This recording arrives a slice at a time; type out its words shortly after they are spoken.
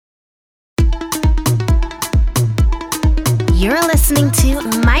You're listening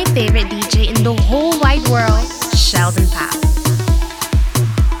to my favorite DJ in the whole wide world, Sheldon Papp.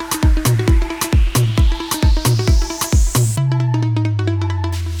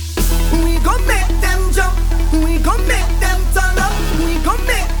 We gon' make them jump, we gon' make them turn up, we gon'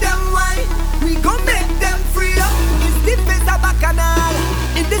 make them whine, we gon' make them free up. It's the face of Bacchanal,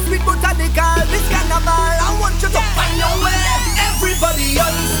 in this sweet botanical, this carnival. I want you to find your way. Everybody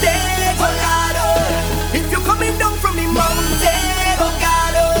on stage, oh God, oh. If you're coming down from the mountain, oh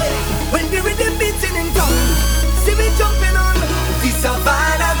God, oh. When the rhythm beating in town, see me jumping on the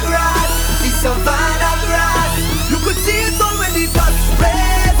savannah grass, the savannah grass. You could see it already dust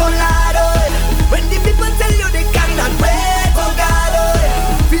spread, oh Lord, oh. When the people tell you they cannot wait, oh God, oh.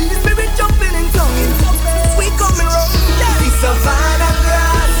 Feel the spirit jumping in town. We coming round the savannah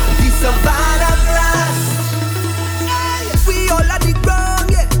grass, the savannah grass. We all at the ground,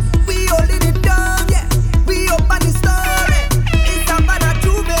 yeah. We all in it down, yeah. We up on the story. It's Savannah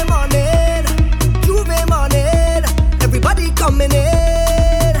Juve morning, Juve morning. Everybody coming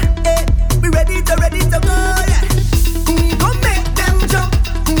in, hey. We ready to go, yeah. We gon' make them jump,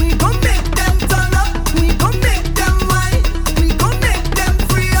 we gon' make them turn up, we gon' make them whine, we gon' make them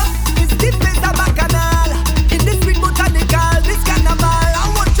free up. It's the place of Bacchanal, in this sweet botanical, this carnival. I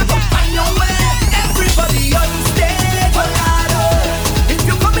want you to find your way. Everybody on stage, oh God, oh. If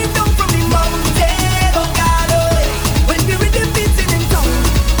you're coming down from the mountain, oh God, oh. When the rhythm beating in town,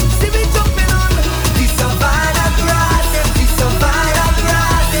 see me jumping on the savannah grass, the savannah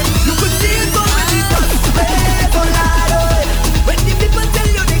grass. You could see it already dust spread, oh Lord, oh. When the people tell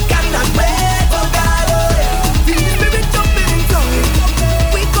you they cannot wait, oh God, oh. Feel the spirit jumping in town.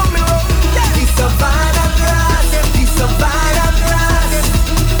 We coming round the savannah grass, the savannah grass.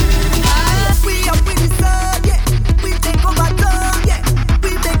 We up with the sun, yeah. We take over town, yeah.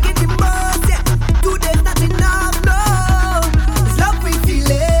 We making the most, yeah. Today's not enough, no. It's love we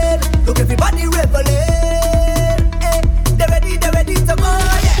feeling. Look, everybody reveling. Hey, they're ready to go,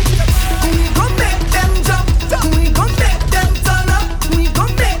 yeah. We gon' make them jump, we gon' make them turn up, we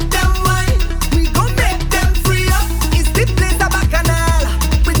gon' make them whine, we gon' make them free up. It's the place of Bacchanal,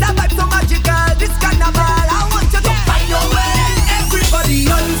 with that vibe so magical, this carnival. I want you to find your way. Everybody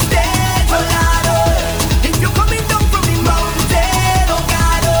on stage, oh Lord, oh. If you're coming down from the mountain, oh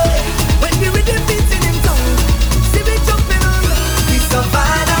God, oh. When the rhythm beating in town, see me jumping on the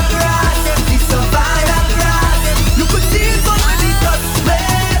savannah grass, the savannah grass. You could see it already dust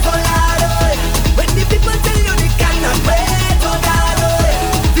spread, oh Lord, oh. When the people tell you they cannot wait, oh God, oh.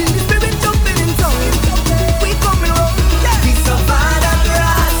 Feel the spirit jumping in town. We coming round the savannah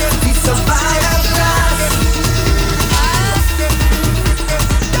grass, the savannah grass.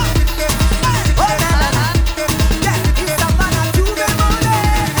 Oh na na na, yeah, it's Savannah Juve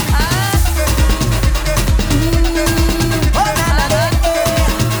morning. Oh na na na,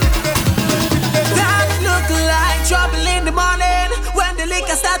 That look like trouble in the morning when the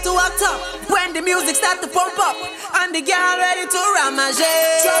liquor start to act up, when the music start to pump up, and the girl ready to ramage.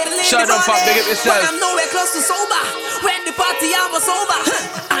 Trouble in Shut the up, Pop, big up morning yourself. when I'm nowhere close to sober, when the party hours over,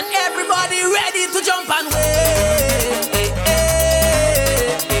 and everybody ready to jump and wave.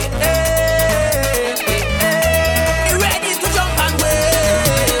 Ready to jump and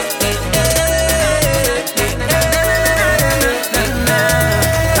wave.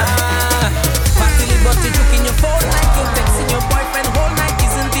 Party but you took in your phone like you're texting your boyfriend whole night.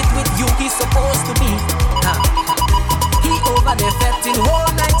 Isn't it with you he's supposed to be? He over there fetting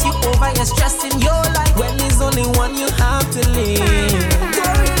whole night. You over here stressing your life when there's only one you have to live.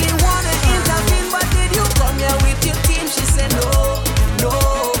 Don't really wanna intervene, but did you come here with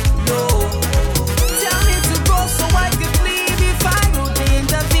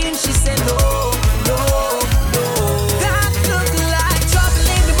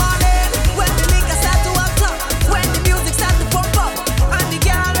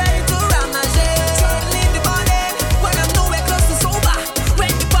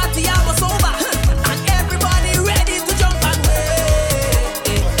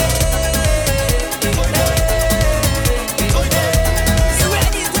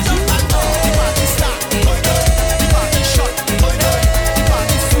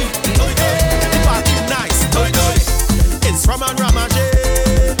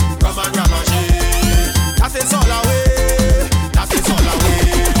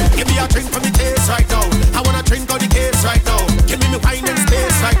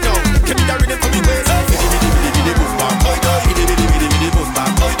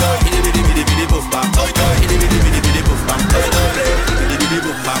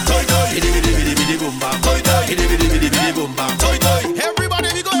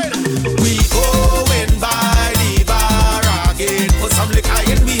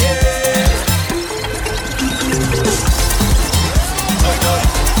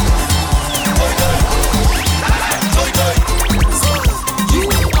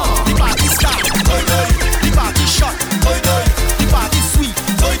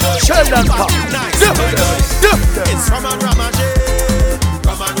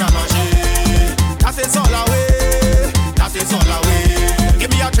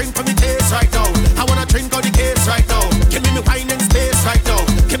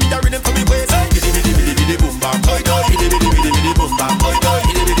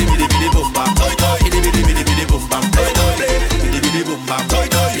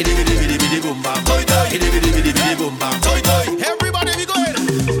Bidi bidi bidi bidi boom bam. Toy toy. Bidi bidi bidi bidi boom bam. Toy toy. Everybody we going.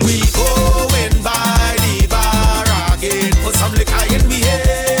 We going by the bar again. Put some liquor in we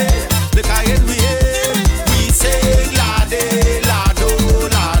head. Liquor in we head. We sing lade lado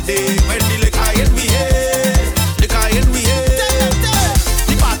lade. When the liquor in we head. Liquor in we head.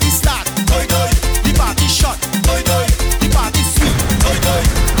 The party start. Toy toy. The party shot. Toy toy. The party sweet. Toy toy.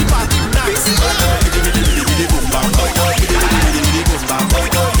 The party nice. Toy toy. Bidi bidi bidi bidi boom bam. Toy toy. Bidi bidi bidi bidi boom bam. Toy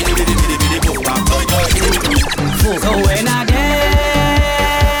toy. Bidi bidi bidi bidi boom bam. Toy toy. So when I dead,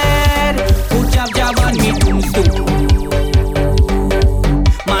 put jab on me tombstone.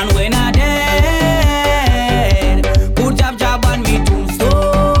 Man, when I dead, put jab on me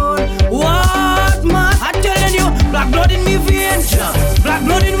tombstone. What man? I'm telling you, black blood in me vein, black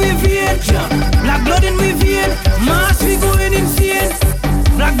blood in me vein, black blood in me vein. Mass we going insane.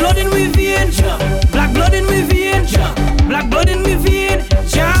 Black blood in me vein, black blood in me vein, black blood in me vein.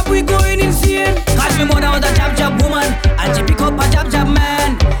 Jab we going insane. Cause me mother was a jab woman, and she pick up a jab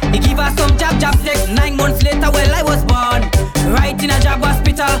man. He give her some jab flex. 9 months later, well I was born, right in a jab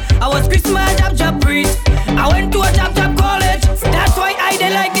hospital. I was Christmas jab priest. I went to a jab college. That's why I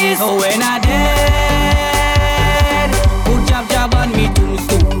did like this. So when I dead, put jab on me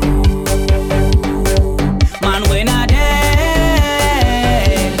tombstone. Man, when I dead,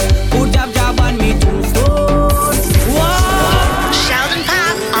 put jab on me tombstone. Whoa. Sheldon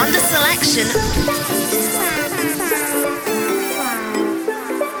Papp on the selection.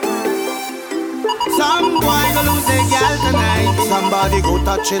 Some boy go lose their girl tonight. Somebody go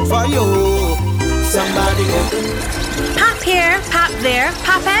touch it for you. Somebody go. Pop here, pop there,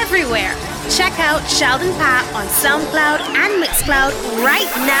 pop everywhere. Check out Sheldon Papp on SoundCloud and Mixcloud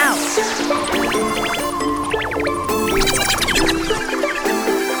right now.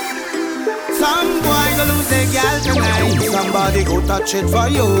 Some boy go lose their girl tonight. Somebody go touch it for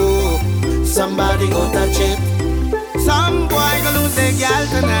you. Somebody go touch it. Some boy go lose their girl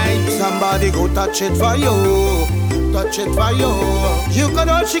tonight. Somebody go touch it for you. Touch it for you. You can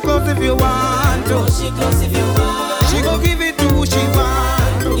hold she close if you want to. She go give it to who she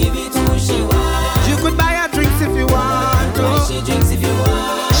want to. You could buy her drinks if you want to.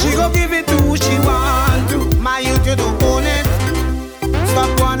 She go give it to who she want to. My youth, you don't own it.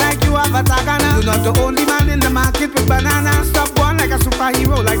 Stop one like you have a tagana. You're not the only man in the market with banana. Stop one like a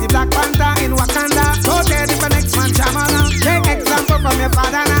superhero, like the Black Panther in Wakanda. Go there if the next man Shamana. Take example from your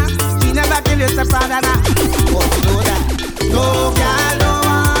father now. He never kill his father now. But you know that no girl, no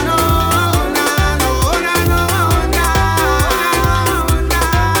one, no, no, no, no, no, no, no.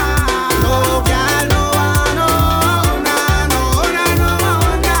 No girl, no one, no, no, no, no,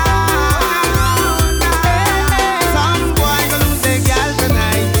 no, no. Some boy go lose their girl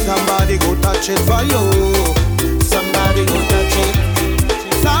tonight. Somebody go touch it for you. Somebody go touch it.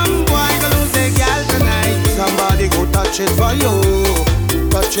 Some boy go lose their girl tonight. Somebody go touch it for you.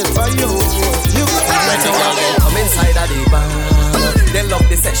 Touch it for you. You when the girl come inside of the bar, they love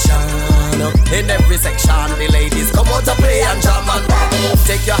the session. In every section, the ladies come out to play and jam and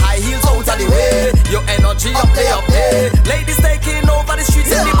take your high heels out of the way. Your energy up there. Ladies taking over the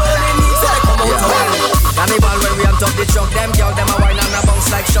streets in the burning heat, so they come out to play. Carnival when we on top the truck, them girl them a wine and a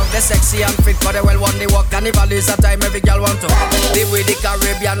bounce like shock. They sexy and fit, but they well want the walk. Carnival is a time every girl want to live with the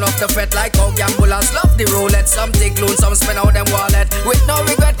Caribbean, love to fret like how gamblers love the roulette. Some take loan, some spend out them wallet with no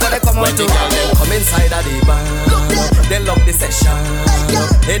regret, but they come out to come inside of the bar. They love the session.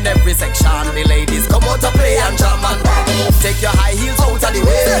 In every section, the ladies come out to play and jam and take your high heels out of the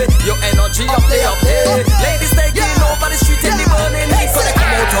way. Your energy up there. Ladies taking over the street in the burning heat, so they come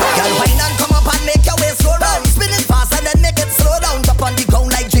out to girl, wine and come up and make your waist slow down. Spin it fast and then make it slow down. Up on the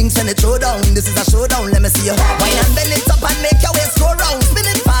ground like drinks and it throw down. This is a showdown, let me see you wine and bend it up and make your waist go round. Spin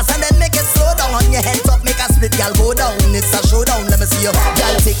it fast and then make it slow down. On your head top, make a split, girl, go down. It's a showdown, let me see you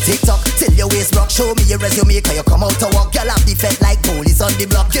girl, tick tock till your waist rock. Show me your resume, cause you come out to walk. Girl, have the fed like police on the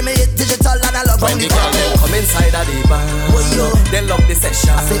block. Give me it digital analog. When the girl them come inside of the bar, they love the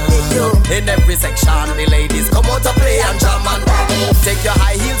session. In every section, the ladies come out to play and jam and take your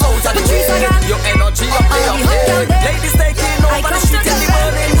high heels out of the way. Your energy up there. Ladies taking over the street in the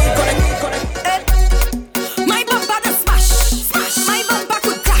morning. My bumper the smash. My bumper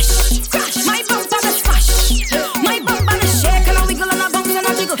could crash. My bumper the smash. My bumper the shake and a wiggle and a bounce and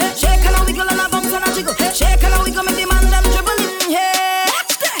a jiggle. Shake and a wiggle and a bounce and a jiggle. Shake and a wiggle, make the man them dribbling. Hey,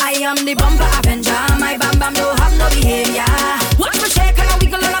 I am the bumper avenger. My bam bam don't have no behavior. Watch me shake and a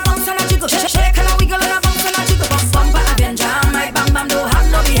wiggle and a bounce and a jiggle. Shake and a wiggle and a bounce.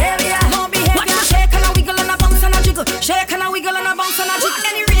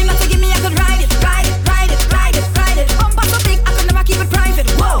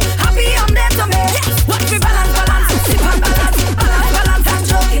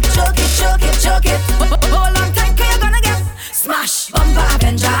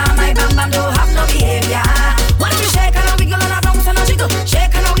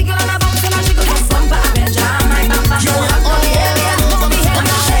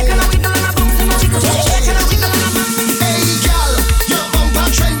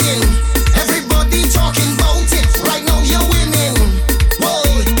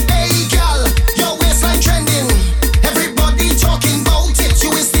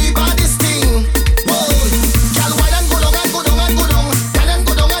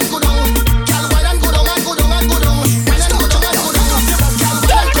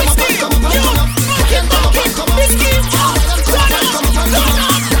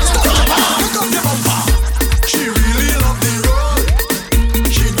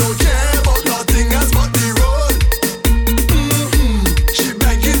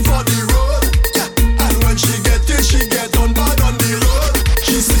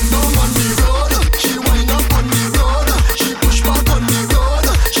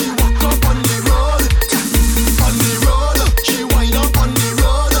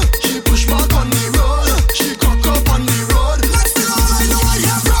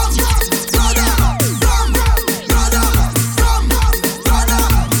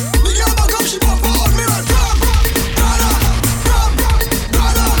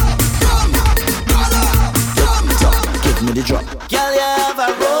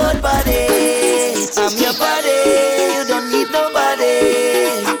 I'm your body, you don't need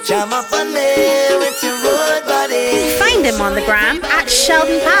nobody. Jam up on me with your road body. Find him on the gram at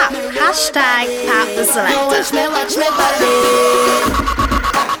Sheldon Pap. Hashtag Pap the Selector. Watch me body.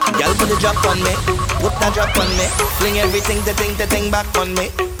 Girl, put a drop on me, put that drop on me. Fling everything, the thing back on me.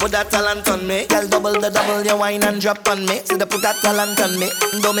 Put that talent on me. Girl, double your wine and drop on me. So they put that talent on me.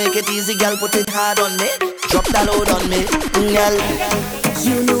 Don't make it easy, girl, put it hard on me. Drop that load on me, girl.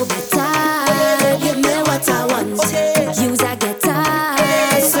 You know better, give me what I want. Use a guitar,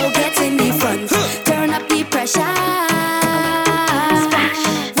 so get in the front. Turn up the pressure.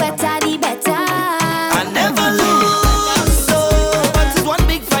 Wetter the better. I never lose, so but it's one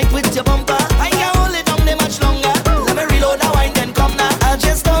big fight with your bumper. I can't hold it down there much longer. Let me reload the wine, then come now. I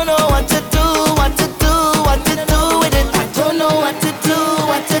just don't know what to do with it. I don't know what to do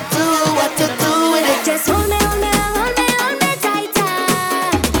with it. Just hold me tighter.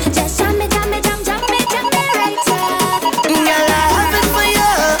 Just jam me right up.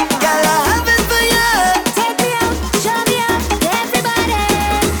 Girl, I have it for you. Take me out, show me up, everybody.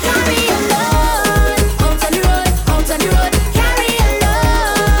 Carry a load, out on the road. Carry a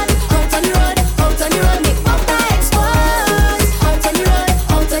load, out on the road. Make bumper expose. Out on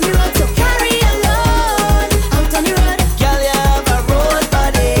the road. So carry a load, out on the road. Girl, you have a road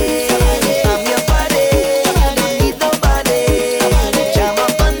body. I'm your body. I don't need nobody. Jam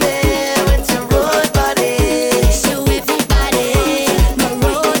up on there with your road body. Show everybody my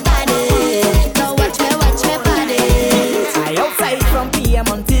road body. Now watch me body. I outside from PM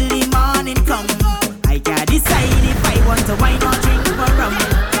until the morning come. I can decide if I want to wine or drink or rum.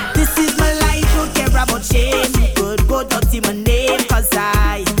 This is my life, don't care about shame. Good, go dirty my name, cause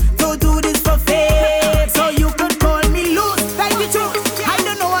I don't do this for fame. So you could call me loose, like the truth. I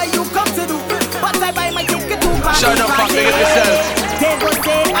don't know what you come to do, but I buy my ticket to party. Shut up, fuck, make it yourself. They go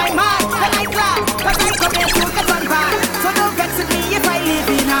say I'm mad, but I glad, cause I come here to get on bad. So don't vex with me if I live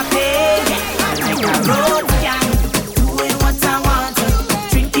in a pain. Like a road gang, doing what I want,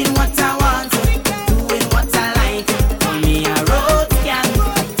 drinking what I want, doing what I like. For me a road gang,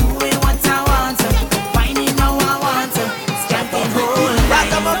 doing what I want, finding how I want, skanking whole life.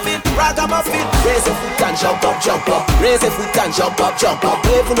 Ragamuffin, raise your foot and jump up. Raise your foot and jump up.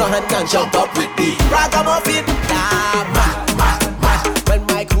 Wave your hand and jump up with me. Ragamuffin, when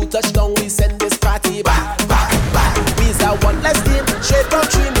my crew touch down, we send this party back. We's a one less team, straight from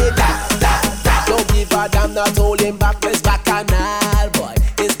Trinidad. Don't give a damn, not holding back. It's bacchanal, boy.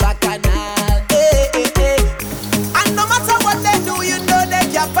 It's bacchanal. Hey. And no matter what they do, you know they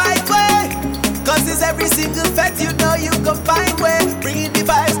can find way. Cause it's every single fact, you know you can find way. Bringing the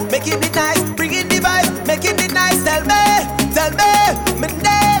vibes, making it nice. Bringing the vibes, making it nice. Tell me, my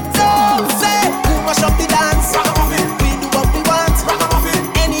name, so say, who mash up the dance? Ragamuffin, we do what we want. Ragamuffin,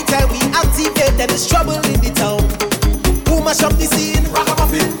 anytime we activate, then there's trouble in the town. Who mash up the scene?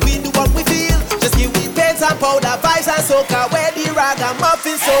 Ragamuffin, we do what we feel. Just give me paint and powder, vibes and soca. Where the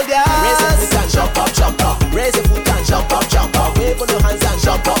ragamuffin soldiers? Raise your foot and jump up. Raise your foot and jump up. Wave on your hands and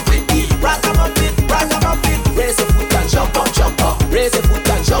jump up with me. Ragamuffin. Raise your foot and jump up. Raise your foot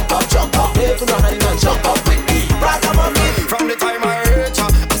and jump up. Wave on your hands and jump up with me. Ragamuffin. From the time I heard ya,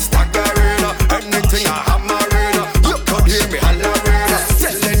 I staggering. Anything I hammering. You could hear me hollering.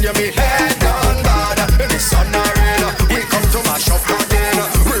 Telling you me head down bad. In the sun arena, we come to mash up again.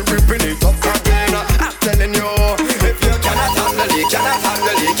 We ripping it up again. I'm telling you, if you cannot handle the jam,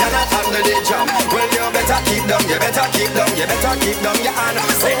 well you better keep down your hand.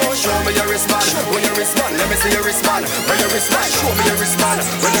 Oh, show me your wristband. When you respond, let me see your wristband. When you respond, show me your wristband.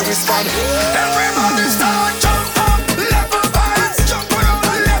 When you respond, everybody start jump up, level vibes, jump around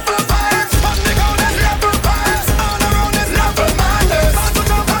and level vibes, on the ground and level vibes, all around and level madness. Start to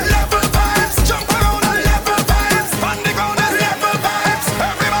jump and level vibes, jump around and level vibes, on the ground and level vibes.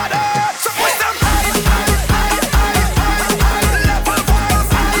 Everybody, jump with them. Level vibes, level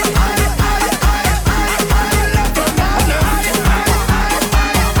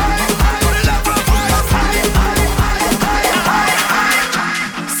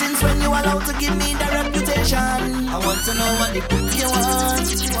Since when you allowed to give me the reputation? I want to know what you want.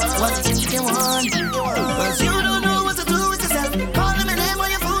 Cause you don't know what to do with yourself. Calling my name while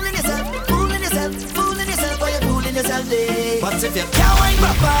you're fooling yourself. Fooling yourself while you're fooling yourself. But if you can't wine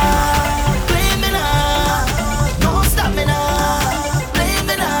proper, blame me now. Don't stop me now. Blame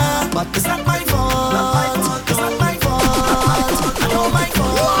me now. But it's not my fault. It's not my fault. I know my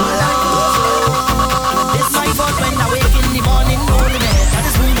fault. It's my fault when I wake in the morning, holding it. That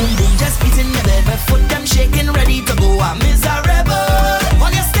is boom, boom, boom, just beating the bed. My foot them shaking, ready to go. I'm miserable.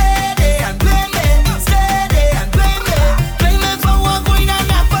 While you stay there and blame me. Blame me for what going on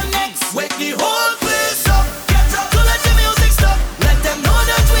happen next. Wake the whole place.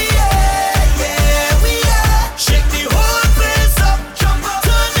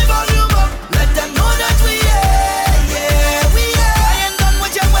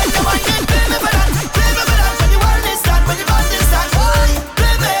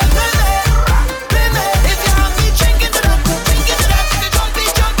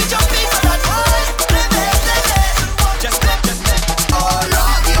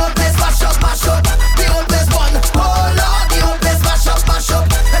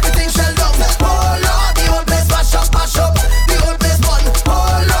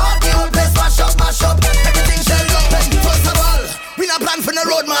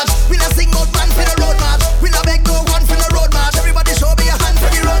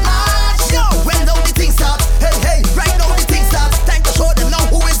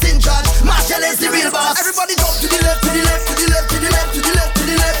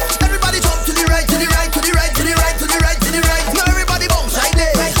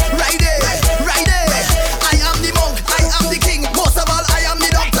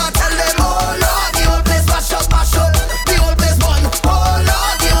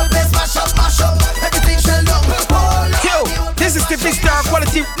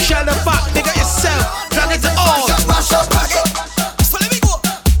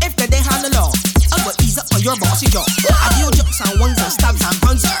 your bossy jaw. I do jumps and ones and stabs and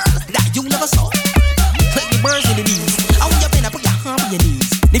runs that you never saw. Play the birds with the bees. I want your pen, I put your hand on your knees.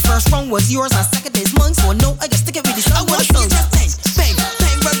 The first round was yours and second is mine, so I know I just stick it with the song. I want you just bang, bang,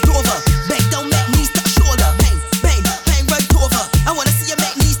 bang right over. Bang, don't make knees touch shoulder. Bang, bang, bang right over. I wanna see you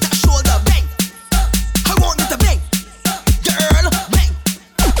make knees touch shoulder. Bang, I want you to bang, girl, bang.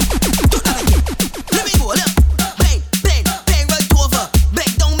 Do that again. Let me go, look. Bang, bang, bang right over.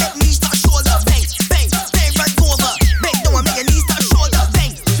 Bang, don't make knees touch shoulder. Bang, bang, bang right over. Bang, don't make your knees touch shoulder.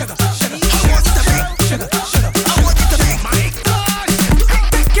 Bang, sugar, sugar. I want you to bang, sugar, sugar. I want you to bang.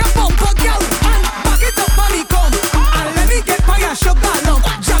 Take your bumper, girl, and back it up on the come. And let me get by your sugar lump.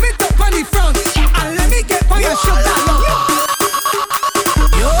 Jam it up on the front, and let me get by your sugar lump.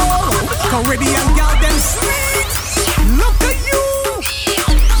 Yo, Caribbean girl, them sweet. Look at you.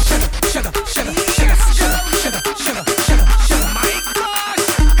 Sugar, sugar, sugar, sugar, sugar, sugar, sugar, sugar, sugar. My gosh.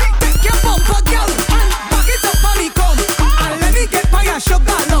 Take your bumper, girl, and back it up on the come. And let me get by your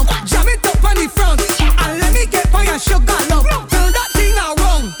sugar lump. Jam it up on the front, and let me get by your sugar lump. Turn that thing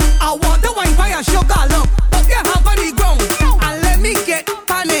around. I want the wine by your sugar lump. Put your hand on the ground, and let me get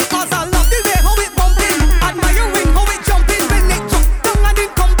on it. 'Cause I love the way how it bumping. Admiring how it jumping. When it drop down and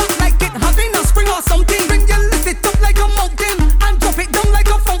it come back like it having a spring or something. When you lift it up like a mountain and drop it down like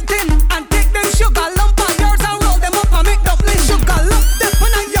a fountain. And take them sugar lump of yours and roll them up and make dumplings. Sugar lump, that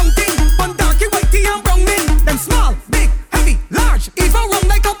when a young thing. One darky, whitey and browning. Them small, big, heavy, large, even run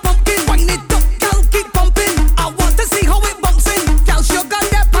like a pumpkin. Wind it up, girl, keep pumping. I want to see how it bouncing. Girl, sugar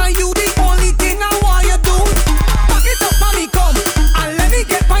that pan you, the only thing I want you do. Back it up on me come, and let me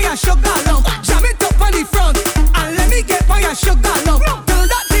get by your sugar lump. Jam it up on the front, and let me get by your sugar lump. Turn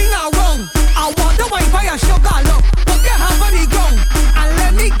that thing around. I want the wine by your sugar lump. Put your hand on the ground, and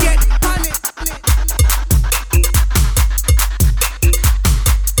let me get on it.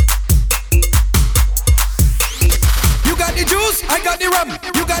 You got the juice, I got the rum.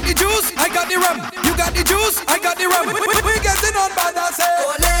 You got the juice, I got the rum. You got the juice, I got the rum. We getting on bad, I say.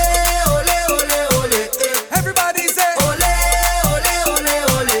 Ole, ole, ole, ole. Everybody say. Ole, ole, ole,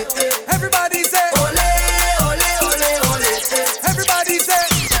 ole. Everybody say. Ole, ole, ole, ole. Everybody say.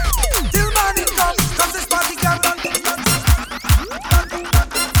 Till morning come, 'cause this party can't run.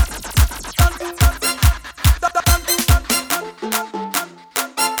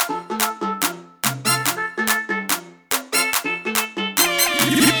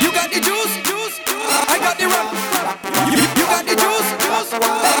 You got the juice, juice. I got the rum. You got the juice, juice.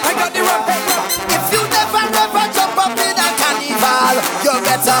 I got the rum. If you never jump up in a carnival, you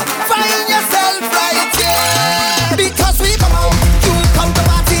better find yourself right here. Because we come on, you come to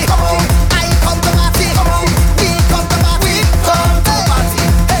party, come on, I come to party, come on, we come to party, come to party.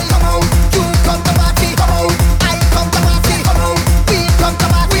 Hey, come on, you come to party, come on, I come to party, come on, we come to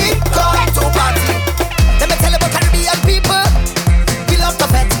party, come to party. Let me tell you about Caribbean people, we love to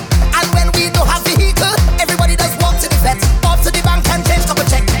bet, and when we don't have vehicle, everybody does walk to the vet, off to the bank and change couple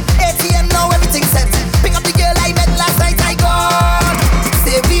check. ATM now everything set. Pick up the girl I met last night, I gone.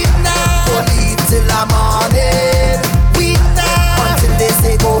 Stay with now, don't leave till the morning. We now until they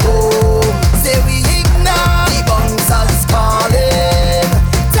say go home. Say we ignore the bouncers calling.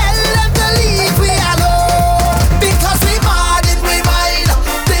 Tell them to leave we alone. Because we mad in we mind.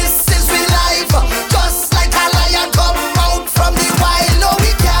 This is we life. Just like a lion come out from the wild. No,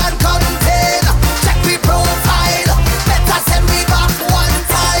 we can't contain. Check we profile. Better send me back one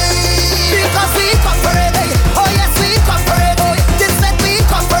time. Because we come for it, hey. Oh yes, we come for it, oh. This meant we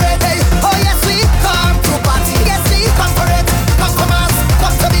come for it, hey. Oh yes, we come to party. Yes, we come for it. Come from us,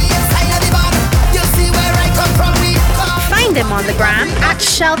 come to me inside of the bar. You'll see where I come from, we come. Find him on the gram at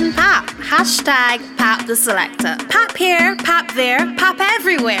Sheldon Pap. Hashtag Pap the Selector. Pap here, pap there, pap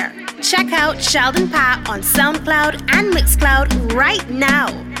everywhere. Check out Sheldon Pap on SoundCloud and Mixcloud right now.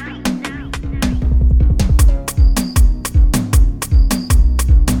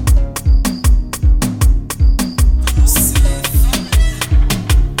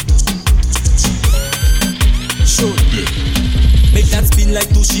 Make that spin like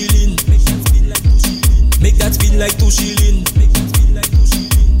 2 shilling. Make that spin like 2 shilling.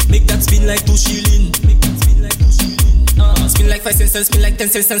 Make that spin like 2 shilling. Spin like 5 cents and spin like 10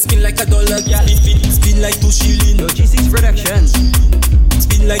 cents and spin like $1. Spin like 2 shilling. Yo, G6 Productions.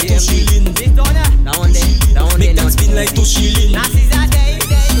 Spin like 2 shilling. Make that spin like 2 shilling.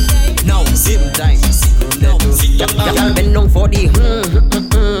 Now, same time. Now, sit down. Y'all bend down for the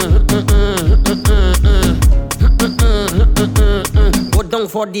go down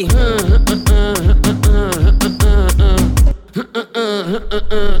for the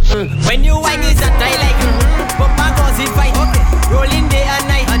When you whine is that I like Papa goes in fight Rolling day and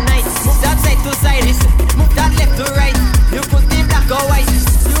night Move that side to side Move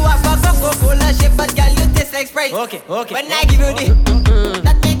Okay. When I give you the,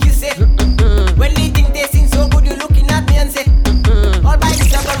 that make you say. When they think they sing so good, you looking at me and say, all by the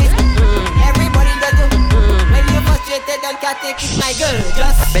somebody. Everybody does do. When you're frustrated, don't can't take it, my girl.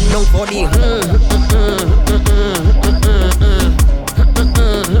 Just bend down for the.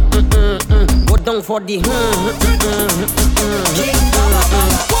 Go down for the.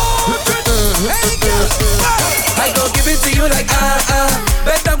 I go give it to you like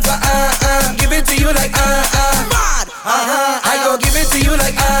bet them for give it to you like bad. I go give it to you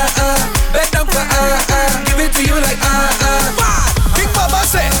like bet them for give it to you like bad. Big Mama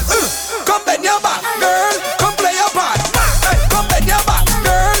say, come bend your back, girl, come play your part. Come bend your back,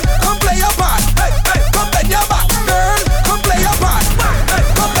 girl, come play your part. Come bend your back, girl, come play your part.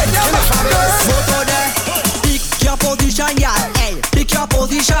 Come bend your back, girl. Go there, pick your position, yeah. Hey, pick your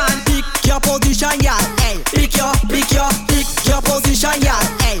position, pick your position, yeah. Hey, pick your position, yeah.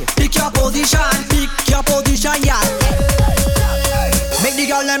 Hey, pick your position, yeah. Make the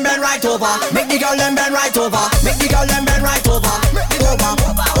girl and bend right over. Make the girl and bend right over. Make the girl and bend right over.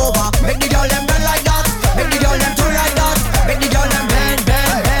 Over. Make the girl and bend like that. Make the girl and turn like that. Make the girl and bend.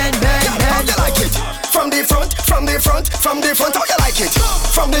 How you like it? From the front, how you like it?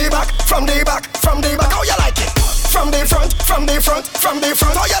 From the back, how you like it? From the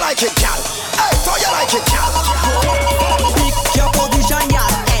front, how you like it, gal? Hey, how you like it, gal? Pick your position, yeah.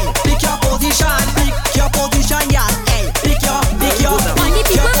 Hey, pick your position, yeah. Hey, pick your position,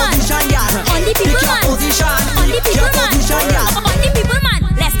 yeah. On the people, man. On the people, man.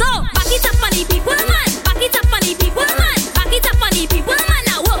 Let's go. Back it up on the people, man. Back it up on the people, man. Back it up on the people, man.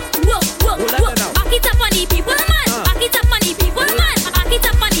 Now, whoa. Back it up on the people, man. Back it up on the people, man. Back it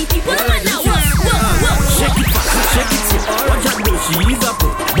up on the people, man. Now, whoa. Shake it, watch out, go. She is up,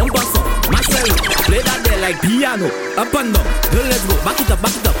 bumper song, mash it, play that there like piano. Up and down, girl, let's go. Back it up,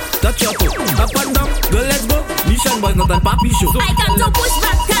 touch your toe. Up and down, girl, let's go. Mission boys, not a papi show. I come to push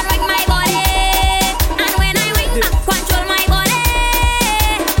back, can rock my body. And when I wake up, control my body.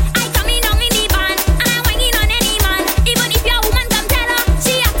 I come in on in the band, and I'm wanging on any man. Even if your woman come tell her,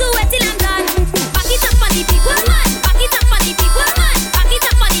 she have to wait till I'm done. Back it up on the people, man. Back it up on the people, man. Back it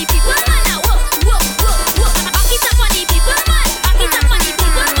up on the people, man. Now, whoa. Back it up on the people, man. Back it up on the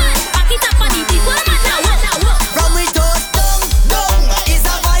people, man. Back it up on the people, man. Now, whoa. From we toes down, is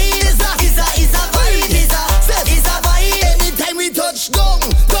a vibe, is a vibe. Anytime we touch down,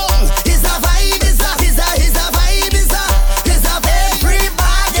 is a vibe, is a vibe.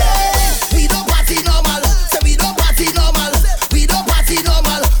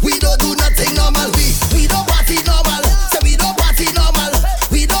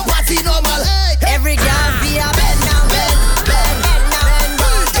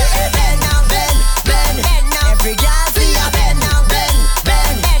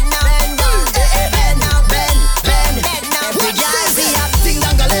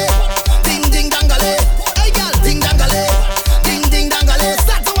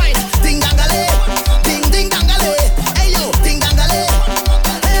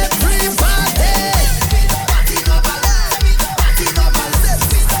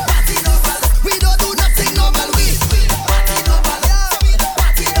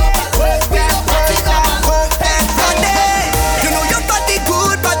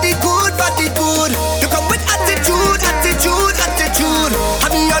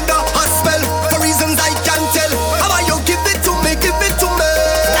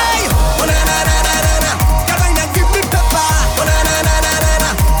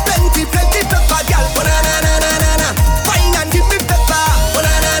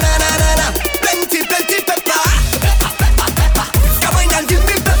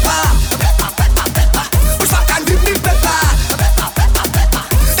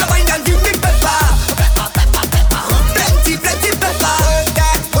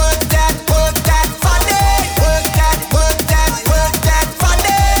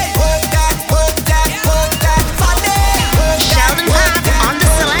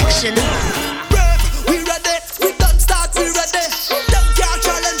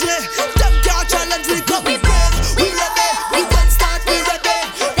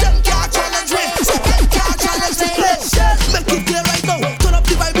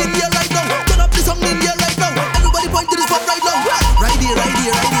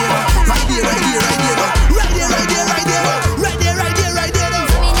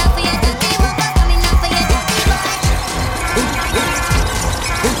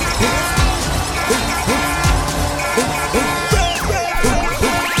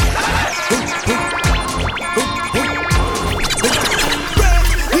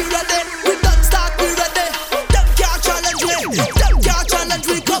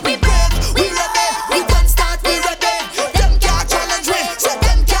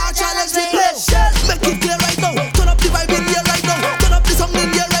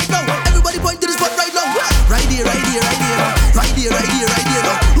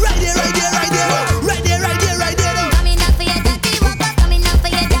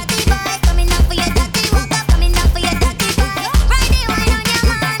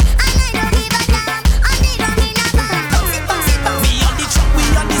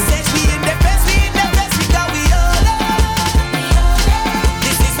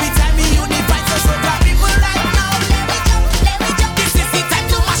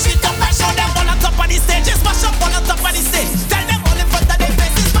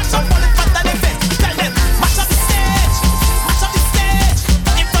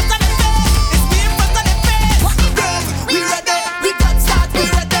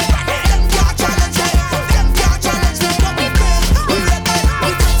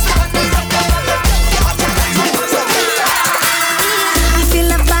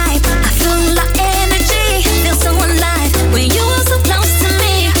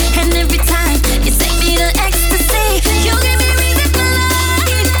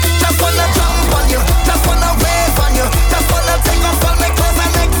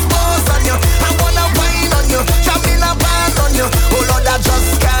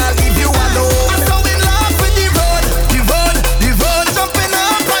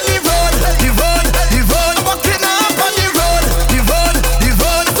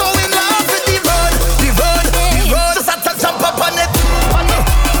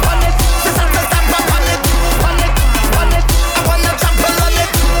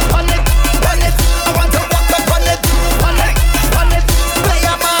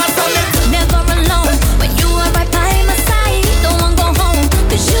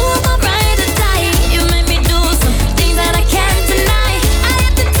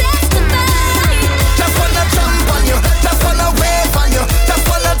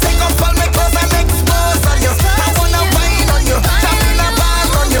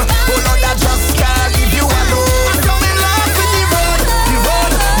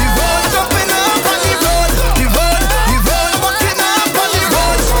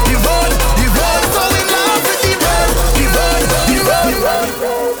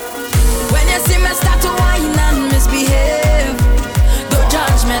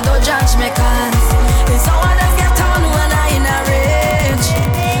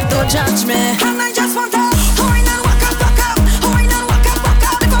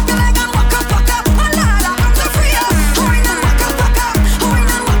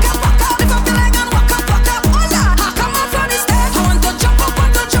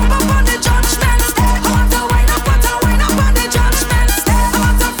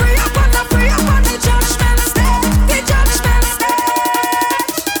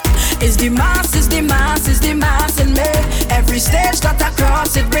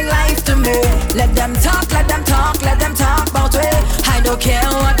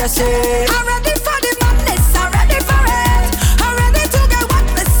 say. I'm ready for the madness, I'm ready for it. I'm ready to get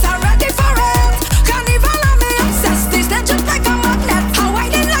wetness, I'm ready for it. Carnival and me obsessed, this then just like a magnet. I'm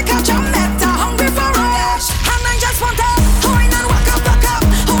whining like a jumpet, I'm hungry for it. And I just want to wine and walk up,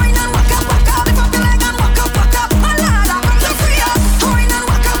 wine and walk up, if I feel like I'm walk up, oh Lord, I'm going to free up. Wine and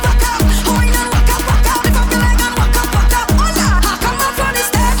walk up, wine and walk up, if I feel like I'm walk up, oh Lord, I come up on the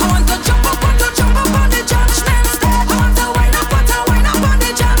step. I want to jump up on the judgment step. I want to wine up on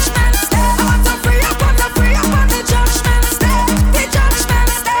the judgment step. I want to free up on the judgment step. The judgment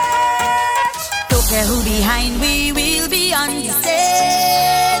step. Don't care who behind, we will be on the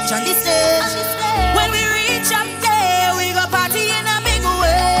stage, on the stage. When we reach up there, we go party in a big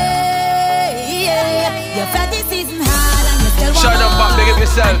way. Yeah. Your fetish season hard and you still want Shut up, Bob, big up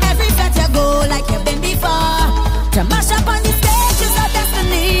yourself. and every fete you go like you've been before. To mash up on the stage is our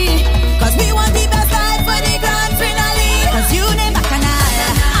destiny. Cause we want the best life for the grand finale. Cause you name Bacchanal,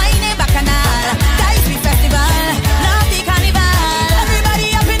 I name Bacchanal. Dice we festival, love the carnival. Everybody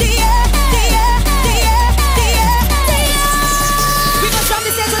up in the air, the air, the air, the air, the air. We go from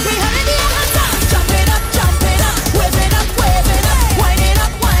the stage with we hand in the air and stop. Jump it up, wave it up, wind it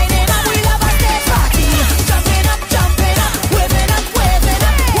up, we love our stage party. Jump it up, wave it up, wind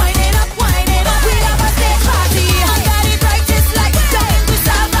it up, we love our stage party. And got it right just like flying to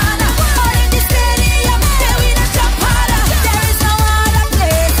Savannah. All in the stadium, there we not jump harder. There is no other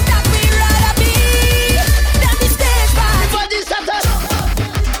place that we rather be than the stage party.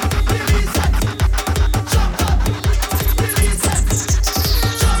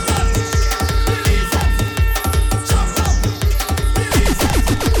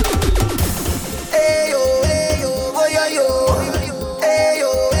 Ayo, ayo, oyoyo.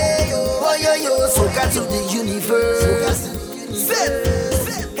 Ayo, ayo, oyoyo. Soca to the universe.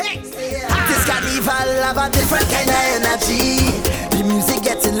 This carnival have a different kind of energy. The music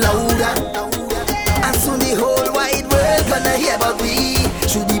getting louder, and soon the whole wide world gonna hear about we.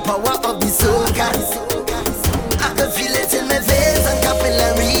 Through the power of the soca, I can feel it in my veins and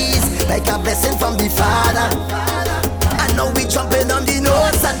capillaries, like a blessing from the Father. And now we jumping on the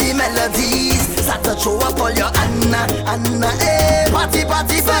notes and the melodies. Start to throw up all your Anna, eh. Party,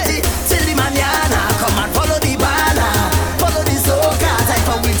 party, party, till the mañana. Come and follow the banner, follow the soca. Time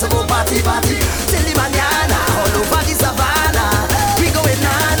for we to go party, party, till the mañana. All over the savannah, we going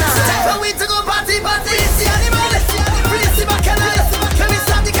nana. Time for we to go party, party. See animal, release the bacchanal. Let me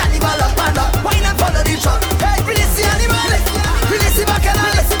start the carnival up and up. Wine and follow the truck. Hey, release the animal, release the bacchanal.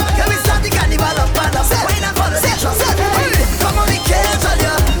 Let me start the carnival up and up. Wine and follow the truck. Come on, the cage on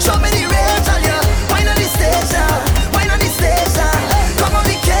you. Show me the rage on you. Wine on the stage now. Wine on the stage now. Come on,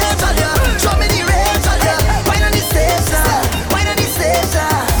 the cage on you. Show me the rage on you. Wine on the stage now. Wine on the stage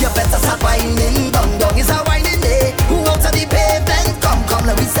now. You better start whining. Dong dong is a whining day. Who out of the pavement? Come, come,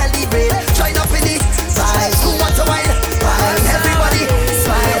 let me celebrate. Join up in the vibe. Who want to wine? Wine. Everybody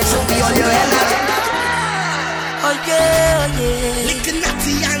smile. Show me all your energy. Oh yeah, oh yeah. Licking at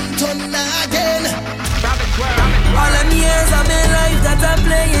the Anton again. All them years of my life that I'm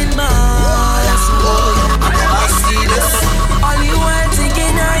playing man. I never see this. All you are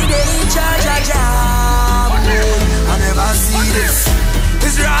thinking I they in charge of job. I never see this.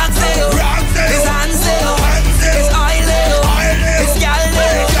 It's Roxale, it's Hansel, it's Oileo, it's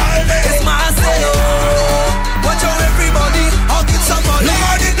Galileo, it's Marcelo. Watch out everybody, I'll get somebody.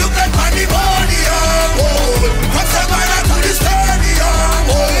 Lord, it look like money, oh. Cross the border to the stadium,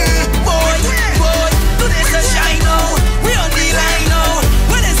 boy, do this a shine now. We on the line now.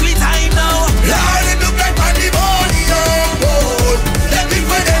 When it's we time now. Lord, it look like money, oh. Let me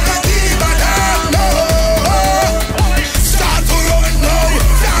put them on the bottom, no. Start to run now.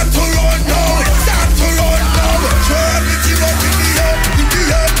 Start to run now. Start to run now. Throw everything up in the air, in the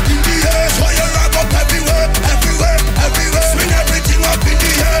air, in the air. Throw your rag up everywhere, everywhere, everywhere. Swing everything up in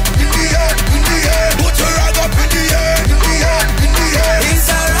the air, in the air, in the air. Put your rag up in the air, in the air, in the air. It's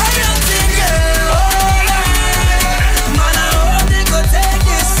a riot thing, yeah. Oh, Lord. Man, I hope they go take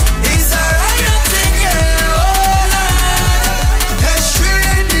this. It's a riot thing, yeah. Oh, Lord. History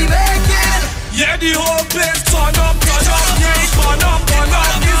in the making. Yeah, the whole place turn up, yeah, it burn up.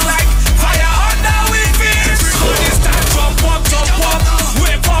 It's like fire under we feet. So this time jump up,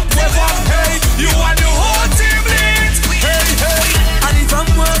 wave up, hey, you and the whole team lit. Hey. And if I'm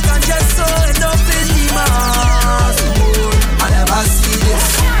work and just so end up in the mass. I never see this.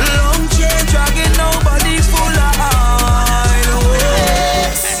 Long chain dragging, nobody full of oil.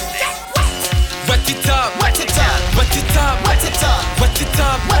 Wet it up, wet it up, wet it up, wet it up, wet it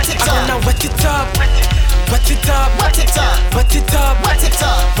up, wet it up, now wet it up, wet it up, wet it up, wet it up, wet it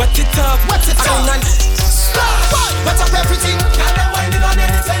up, wet it up, wet it up, wet up everything, got them winding on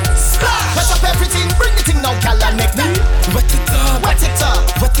anything.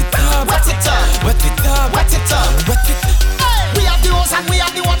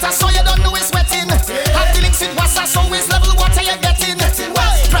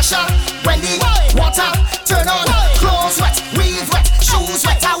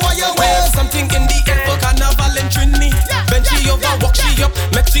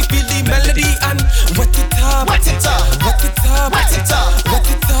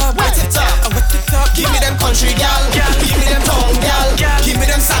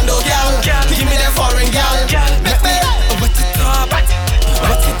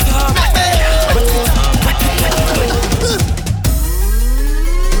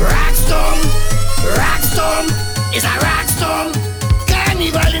 storm. It's a rock storm.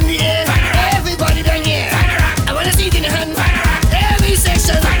 Carnival in the air. Everybody down here. I wanna see it in your hand. Every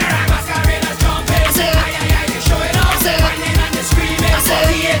section. Masqueraders jumping. I say, you're showing off. I say, Whining and you're screaming. I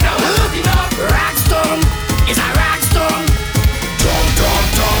say, rock storm. It's a rock storm. Jump, jump,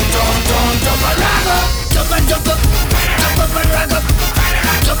 jump, jump, jump, jump and rock up. Jump and jump up. Jump up and rock up.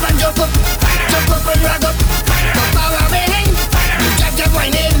 Jump and jump up. Jump up and rock up. Power banging. Jump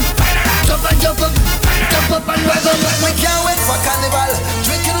whining. Jump and jump up. Jump up and rock up. We can't wait for carnival.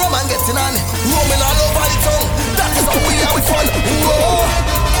 Drinking rum and getting on. Roaming all over the town. That is how we have fun. Whoa,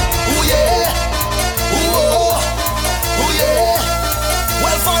 oh yeah, whoa, oh yeah.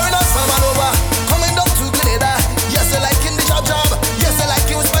 Well, foreigners from all over coming down to Grenada. Yes, they like in the job. Yes, they like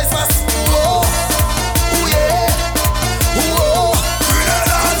it with spice fast. Whoa, oh yeah, whoa.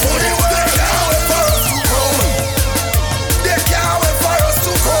 Grenada, they can't wait for us to come. They can't wait for us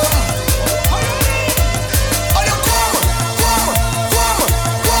to come. Oh, you come.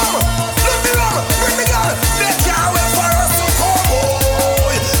 Look me wrong, bring me down. They can't wait for us to come.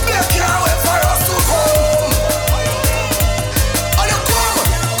 Boy, they can't wait for us to come. Oh, you come.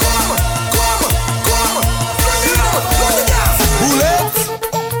 Bring me down. Put the gas. Roulette.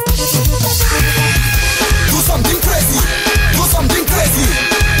 Do something crazy. Do something crazy.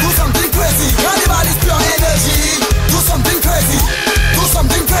 Do something crazy. Carnival is pure energy. Do something crazy. Do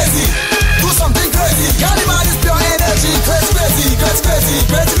something crazy. Do something crazy. Carnival is pure energy. Crazy, crazy, crazy, crazy,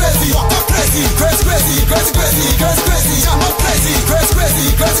 crazy, crazy. Walk up crazy, crazy, crazy, crazy, crazy, crazy, crazy. Jump up crazy, crazy, crazy,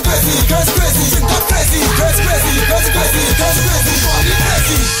 crazy, crazy, crazy, crazy. Drink up crazy, crazy, crazy, crazy, crazy, crazy, crazy. Body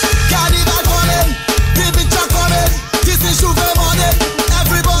crazy. Carnival coming, David Jack coming. This is sugar morning.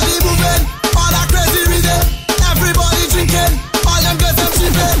 Everybody moving, all that crazy rhythm. Everybody drinking, all them girls them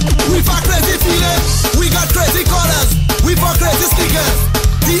chipping. We for crazy feeling, we got crazy colors. We for crazy stickers.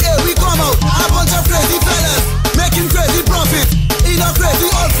 The air we come out, a bunch of crazy fellas making crazy profit in a crazy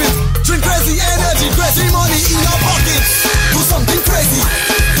outfit. Drink crazy energy, crazy money in your pocket. Do something crazy,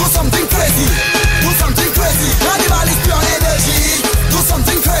 do something crazy, do something crazy. Carnival is pure energy. Do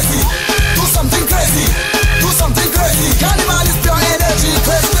something crazy, do something crazy, do something crazy. Carnival is pure energy.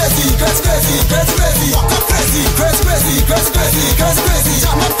 Crazy, crazy, crazy, crazy, crazy, crazy. Walk up crazy, crazy, crazy, crazy, crazy, crazy, crazy.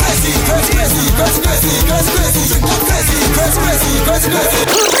 Jump up crazy, crazy, crazy, crazy, crazy, crazy, crazy. Drink up crazy, crazy, crazy, crazy, crazy.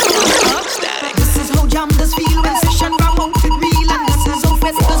 This is how jam does feel when session ram out with real. And this is how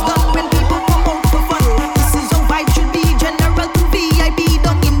fest is done when people come out for fun. This is how vibe should be, general to VIP.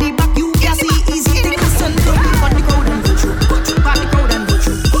 Down in the back you can see easy to listen to. Cut the crowd and go through, part the crowd and go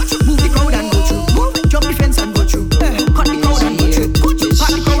through, move the crowd and go through, jump the fence and go through, cut the crowd and go through,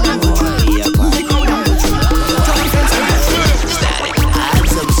 part the crowd and go through, move the crowd and go through, jump the fence and go through.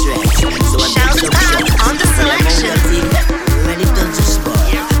 Sheldon Pop on the selection. When it does the spot.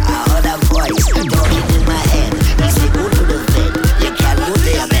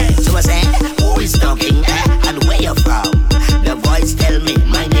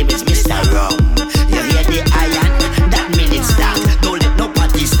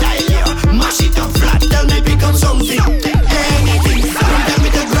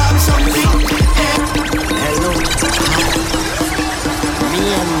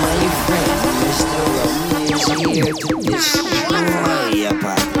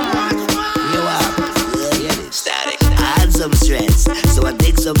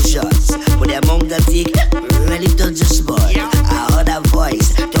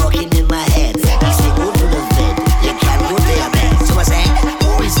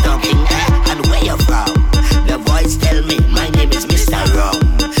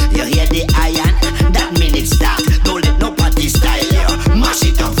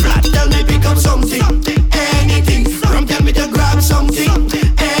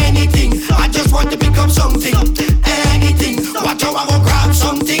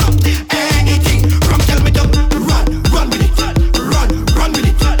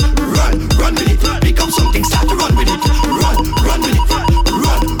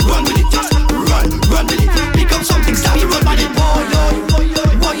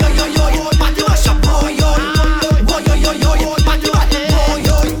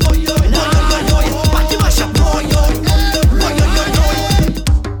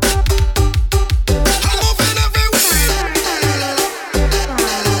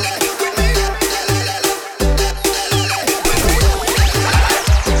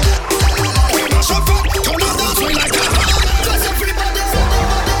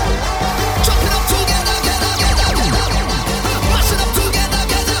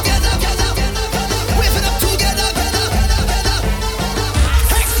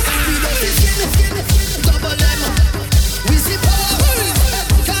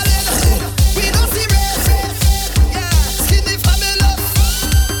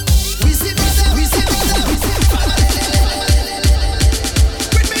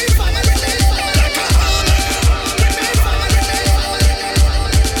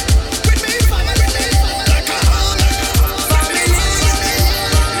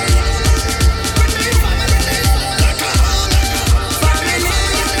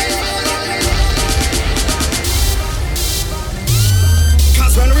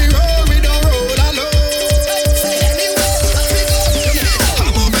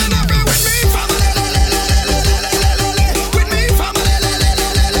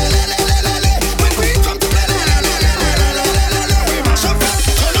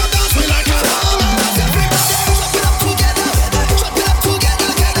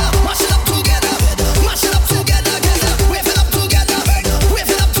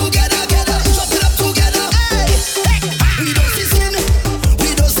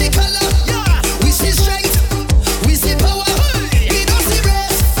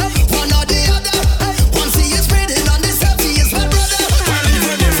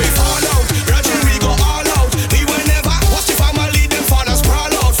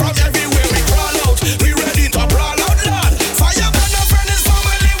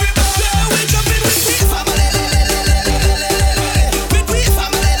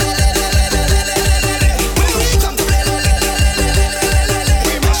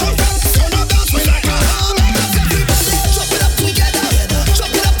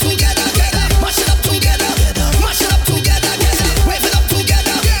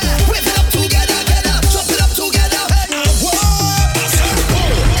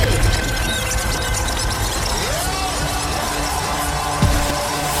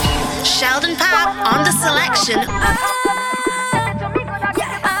 Pap on the selection.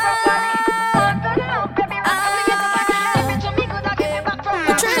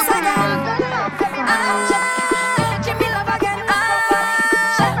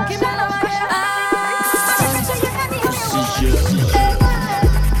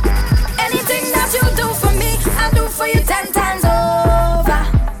 Anything that you do for me, I'll do for you 10 times over.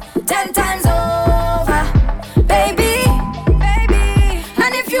 10 times over, baby.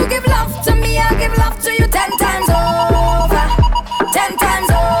 And if you give love to me, I'll give love to you 10 times over. 10 times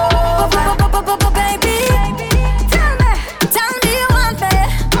over, baby. Tell me you want me.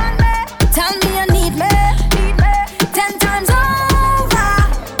 Tell me you need me. 10 times over.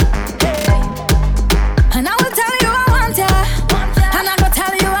 And I will tell you I want ya. And I will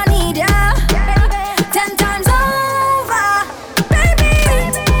tell you I need ya. 10 times over, baby.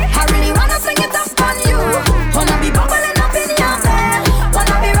 I really wanna sing it up on you. Wanna be bubbling up in your bed.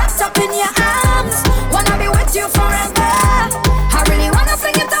 Wanna be wrapped up in your arms. Wanna be with you forever. I really wanna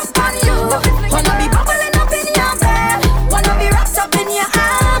sing it up on you. Wanna be bubbling up in your bed. Wanna be wrapped up in your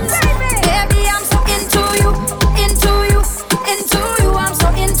arms. Baby, I'm so into you, into you, into you. I'm so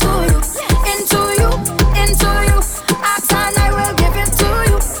into you, into you, into you. Ask and I will give it to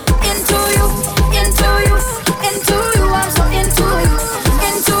you. Into you, into you, into you. I'm so into you,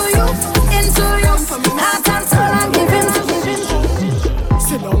 into you, into you. Heart and soul I'm giving to you.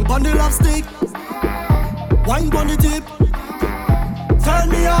 Sit down on the love stick, wine on the tip. Turn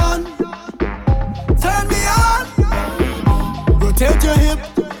me on, turn me on. Rotate your hip,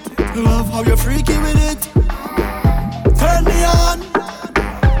 love how you're freaky with it. Turn me on,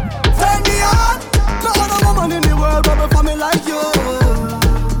 turn me on. No other woman in the world bubble for me like you.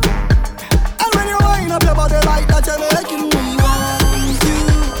 And when you wind up your body like that, you're making me want you.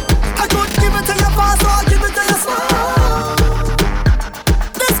 I could give it to you fast, or I'll give it to you slow.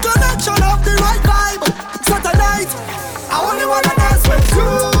 This connection of the right vibe. So tonight, I only wanna dance with you.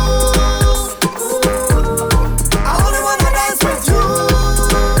 I only wanna dance with you.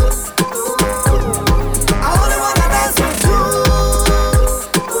 I only wanna dance with you.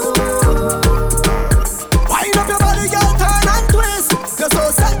 Wind up your body, girl, turn and twist. You're so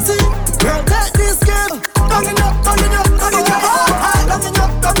sexy, girl, take this game. Down in your, down in your, down in your heart. Down in your,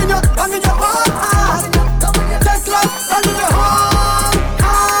 down in your, down in your heart. Take love, down in your heart.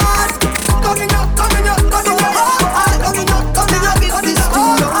 Down in your, down in your, down in your heart. Down in your, down in your, down in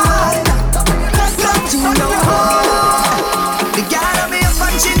your heart. Take love, down in your heart. The girl on me up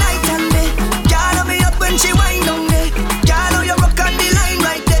and she night and day. Girl on me up when she wind on me. Girl on you rock on the line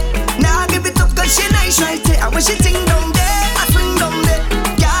right there. Now give it up 'cause she nice right there. And when she ting down there, I swing down there.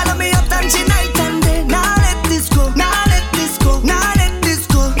 Girl on me up and she night and day. Now let this go, now let this go, now let this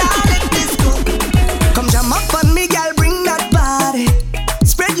go, now let this go. Come jam up on me, girl, bring that body.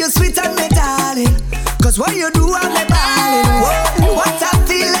 Spread your sweet on me, darling. 'Cause what you do, I'm me balling. Whoa, what a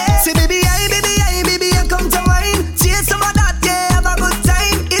feeling. Say baby, I come to wine. See some of that, yeah, have a good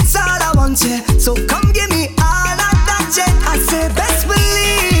time. It's all I want, yeah. So come give me all of that, yeah. I say best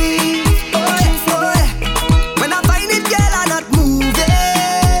believe, oh yeah, oh yeah. When I find it, girl, I'm not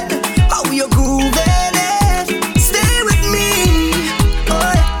moving. How you grooving it? Stay with me,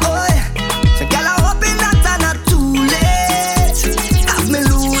 oh yeah, oh yeah. So girl, I'm hoping that I'm not too late. Have me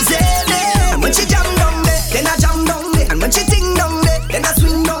losing it. And when she jam down there, then I jam down there. And when she ting down there, then I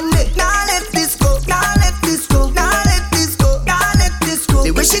swing down there. Now let this go, now let this go, now let this go, now let this go.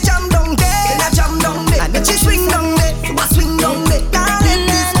 The way she jam down there, then I jam down there. And then she swing down there, so I swing down there. Now let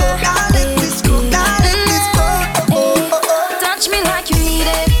this go, now let this go, now let this go. Oh, oh, oh, oh. Touch me like you need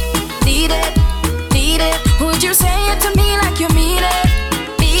it, need it, need it. Would you say it to me like you mean it?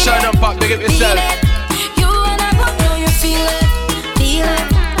 Mean Shut it, up, Pop, big up yourself. mean it. You and I both know you feel it, feel it,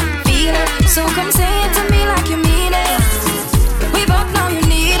 feel it. So come say it to me like you mean it. We both know you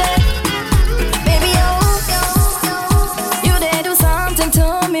need it, baby. Oh, you dare do something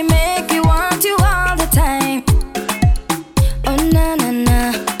to me, make me want you all the time. Oh na na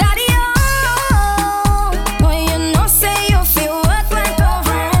na, daddy oh, boy you know say you feel worth like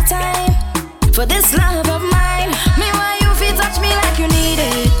overtime for this love of mine. Me why you feel touch me like you need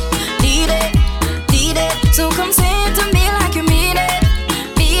it, need it, need it. So come say it to me like you mean it,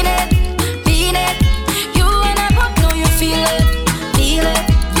 mean it, mean it. You and I both know you feel it, feel it,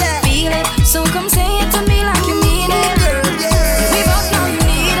 feel it. So come say it to me like you mean it. We both know you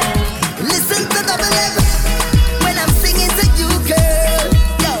need it.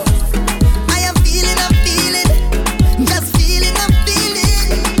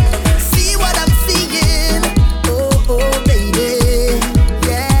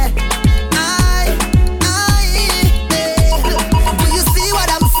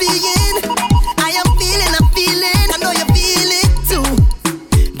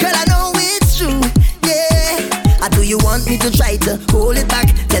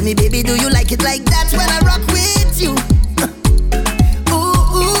 Tell me, baby, do you like it like that when I rock with you?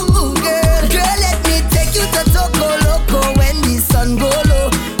 Ooh, girl. Girl, let me take you to Toco Loco when the sun go low.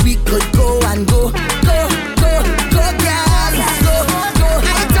 We could go and go, girl. Go.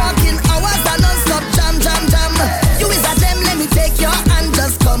 I'm talking hours and non-stop jam. You is a gem, let me take your hand,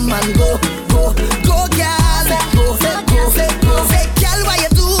 just come and go, girl. Go. Say, girl, why you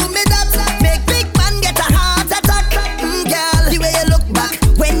do me that? Make big man get a heart attack. Girl, the way you look back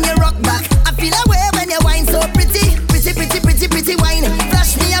when you rock back, I feel away when you whine so pretty wine.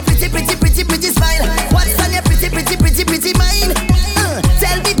 Flash me a pretty smile. What's on your pretty mind?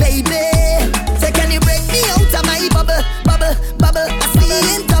 Tell me, baby, say can you break me out of my bubble? I see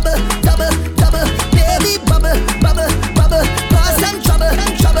you in trouble, baby, bubble, cause some trouble.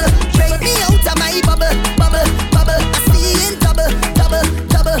 Break me out of my bubble. I see you in trouble,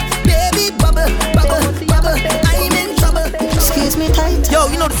 baby, bubble. I'm in trouble. Squeeze me tight. Yo,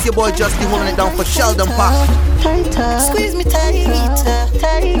 you know this your boy Justy holding it down for Sheldon Park. Tighter. Squeeze me tighter.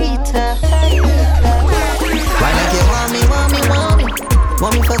 Why like you want me?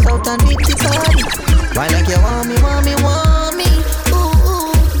 Want me fuck out and beat the party. Why like you want me?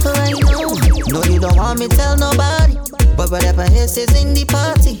 Ooh, I know. No, you don't want me, tell nobody. But whatever is in the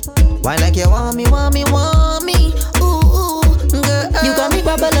party. Why like you want me? Ooh, girl. You got me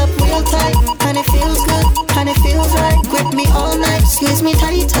bubble up real tight, and it feels good, and it feels right. Grip me all night, squeeze me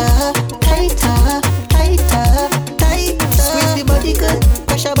tighter. Squeeze the body good,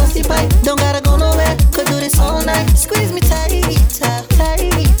 pressure bust the pipe. Don't gotta go nowhere, could do this all night. Squeeze me tighter.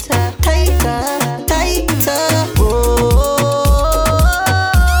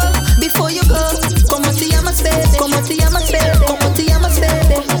 Before you go, como te llamas, baby?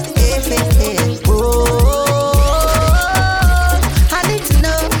 I need to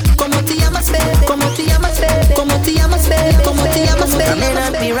know, como te llamas, baby? I may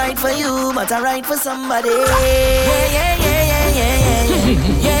not be right for you, but I'm right for somebody. Yeah.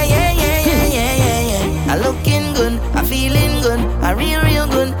 I looking good, I feeling good, I real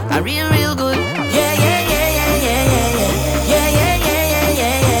good, Yeah.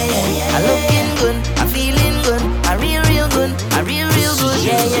 I looking good, I feeling good, I real good,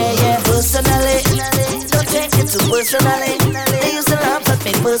 Yeah. Personally, don't take it too personally. They used to laugh at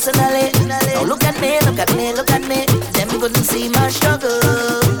me personally. Now look at me. Them couldn't see my struggle.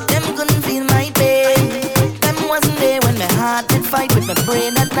 Them couldn't feel my pain. Them wasn't there when my heart did fight with my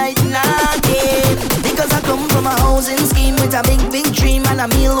brain at night again. Because I come from a housing scheme with a big dream, and a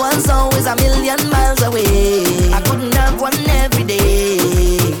meal was always a million miles away. I couldn't have one every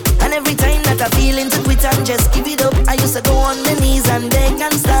day. And every time that I feel into quit and just give it up, I used to go on my knees and beg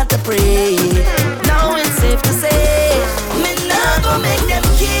and start to pray. Now it's safe to say, me not gonna make them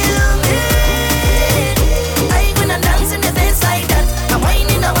kill me. I ain't gonna dance in the face like that. I'm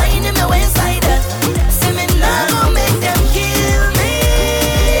whining my waist like that. See me not gonna make them kill me.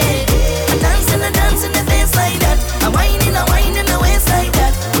 I'm dancing the face like that. I'm whining my waist like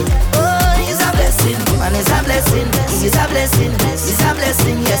that. Oh, it's a blessing, and it's a blessing. It's a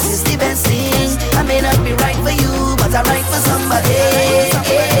blessing, yes, it's the best thing. I may not be right for you, but I'm right for somebody.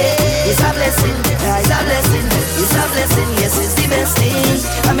 It's a blessing, yes, it's the best thing.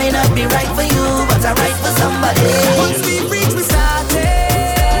 I may not be right for you, but I'm right for somebody. Once we reach, we started.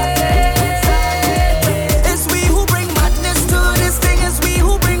 It's we who bring madness to this thing. It's we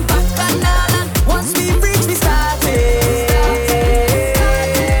who bring back banana. Once we reach, we started.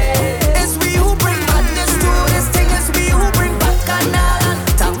 It's we who bring madness to this thing. It's we who bring back banana.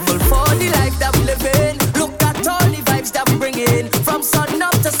 Thankful for the life that we live in. Look at all the vibes that we bring in. From sun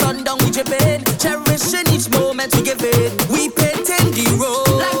up to sundown, we dripping. Cherishing each moment we give it. We painting the road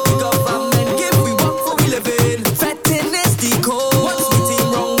like the government give. We work for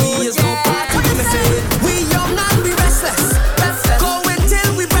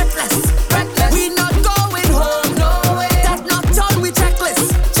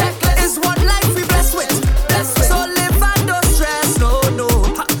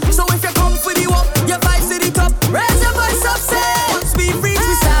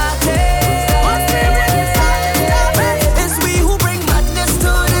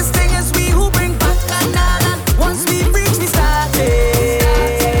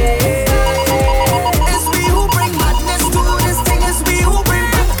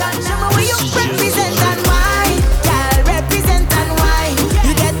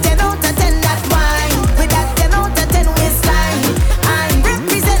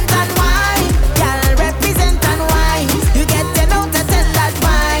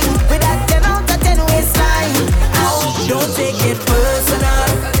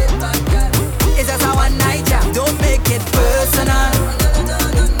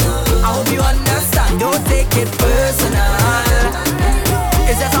make it personal.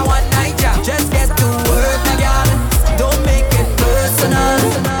 It's just a one night job. Just get to work, my girl. Don't make it personal.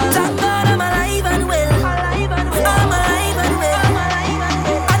 Thank God I'm alive and well. I'm alive and well.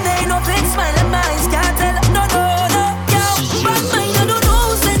 And they no fake smile and my eyes can't tell. No, no, no, yo. But mine I don't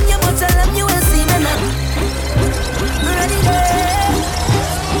know. Send you but tell them you will see me now. Ready there.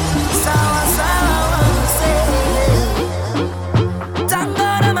 Sour, say. Thank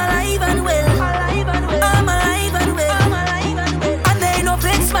God I'm alive and well. I'm alive and well. And they no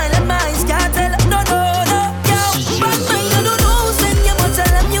fake smile and my eyes can't tell. No, no, no, yo. But mine I don't know. Send you but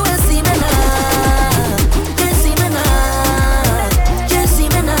tell them you will see me now. You see me now. You see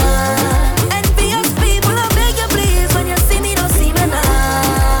me now. Envious people, I beg you please. When you see me, don't see me now.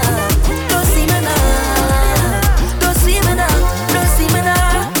 Don't see me now. Don't see me now. Don't see me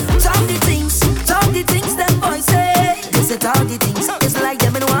now. Talk the things them boys say. They say talk the things. It's like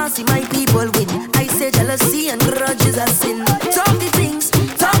them and want see my people win. I say jealousy and grudges are sin. Talk the things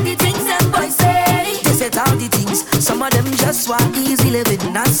them boys say. They say talk the things. Some of them just want easy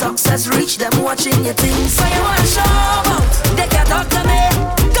living. Not success reach them watching your things. So you want show out, they can't talk to me.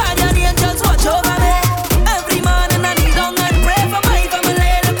 Guardian angels watch over me. Every morning I kneel down and pray for my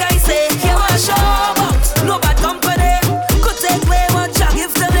family. Look I say, you want show out, no bad company. Could take away what you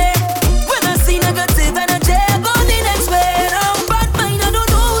give to me. When I see negative energy, go the next way. Now bad mind I don't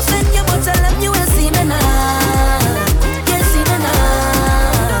know. Send you but tell them you will see me now. You see me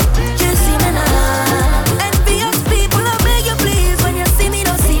now. You see me now. Envious people, I beg you please. When you see me,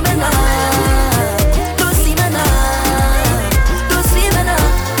 don't see me now. Don't see me now. Don't see me now.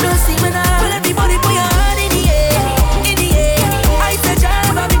 Don't see me now. Well, everybody put your hand in the air. In the air. I said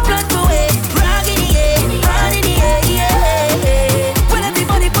jive, I be plan for it. Rock in the air. Hand in the air. Yeah. Well,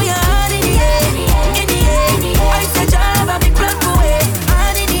 everybody put your hand in the air. In the air. I said jive, I be plan for it.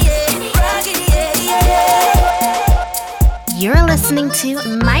 Hand in the air. Rock in the air. Yeah. You're listening to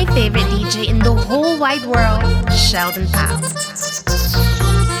my favorite DJ in the whole wide world, Sheldon Pap.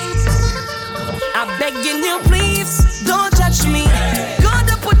 I'm begging you, please, don't touch me.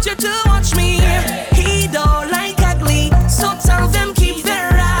 Gonna put you to watch me. He don't like ugly, so tell them keep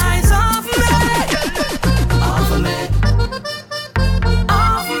their eyes off me. Off of me.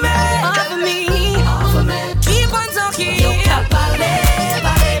 Off me. Off of me. Off of me. Keep on talking. You got ballet,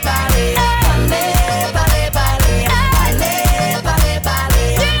 ballet, ballet. Ballet, ballet, ballet. Ballet, ballet, ballet.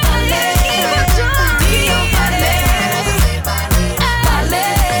 Ballet. Keep on talking. You ballet, ballet,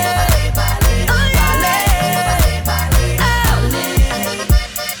 ballet, ballet.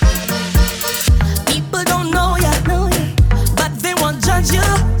 People don't know ya, but they won't judge you.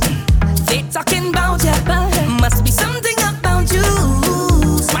 They talking about ya, must be something about you.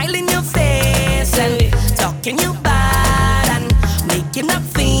 Smile in your face and talking you bad and making up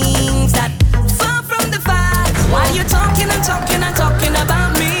things that far from the fact. While you're talking and talking and talking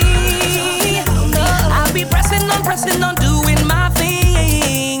about me, I'll be pressing on, doing my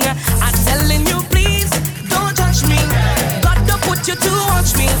thing. I'm telling you, please, don't touch me. God don't put you to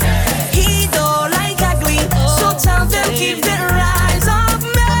watch me. He don't like ugly, so tell them keep their eyes off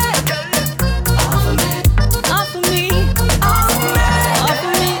me. Off of me. Off of me. Off of me. Off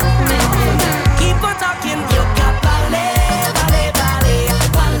of me. Keep on talking. You got ballet, ballet, ballet.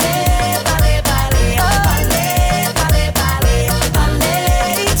 Ballet, ballet, ballet. Ballet, ballet, ballet. Ballet,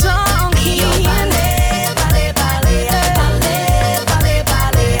 talking. You ballet, ballet, ballet. Ballet, ballet,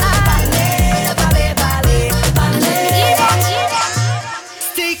 ballet. Ballet, ballet, ballet. Ballet.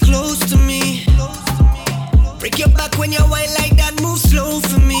 Stay close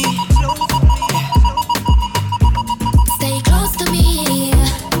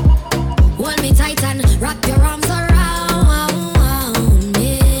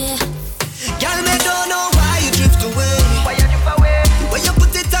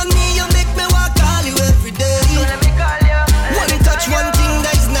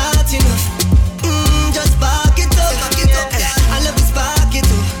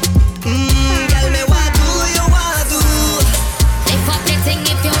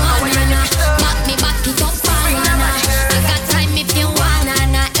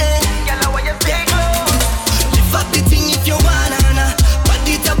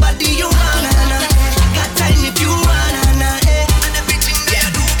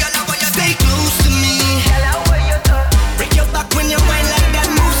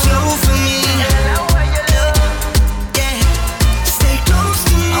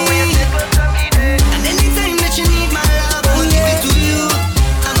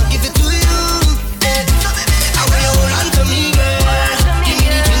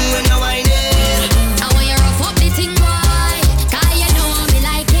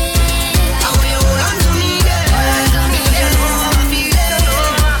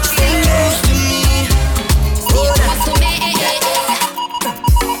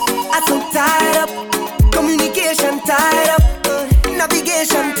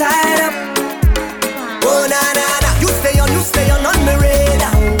tied up. Oh na na na, you stay on my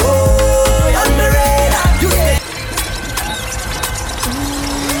radar. Oh, on my radar. You stay.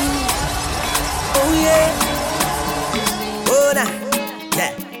 Oh yeah. Oh na,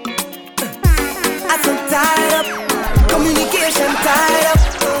 yeah. I'm so tied up. Communication tied up.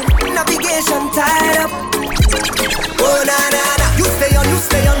 Navigation tied up. Oh na na na, you stay on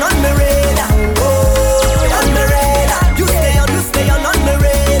my radar. Oh, on my radar. You stay on my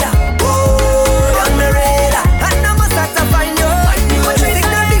radar. Oh, on my radar. And I must have to find you. But you think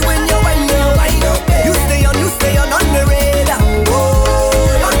that when you wind up. You stay on my radar.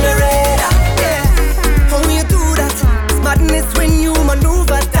 Oh, on my radar. Yeah. How you do that? It's madness when you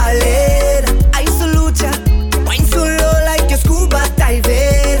maneuver, darling. I salute ya. Wine so low like your scuba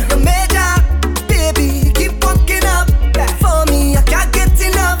diving. The major, baby, keep walking up. For me, I can't get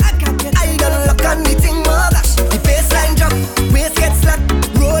enough. I don't look on the thing, mother. The baseline drop, waist gets slack.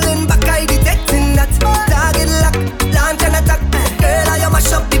 Rolling back, I detecting that. Target lock, launch and attack. Girl, I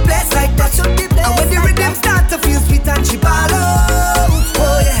mash up the place like that. And when the rhythm start to feel sweet and she ball out.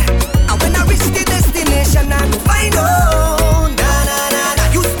 Oh yeah. And when I reach the destination, I go find out. Na na na na.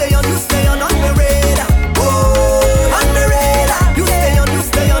 You stay on my radar. Oh, on my radar. You stay on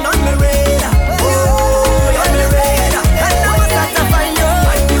my radar. Oh, on my radar. And I must have to find you.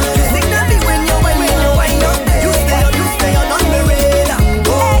 You signal me when you wind up. You stay on my radar.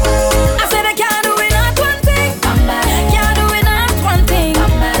 Oh. I said I can't do it not one thing. Can't do it not one thing.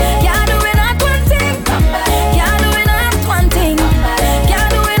 Can't do it not one thing. Can't do it not one thing. Can't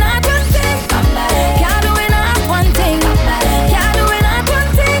do it not one thing. Can't do it not one thing. Can't do it not one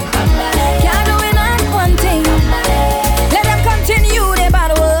thing. Can't do it not one thing. Let them continue their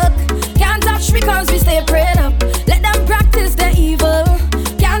bad work. Can't touch me 'cause we stay prayed up. Let them practice their evil.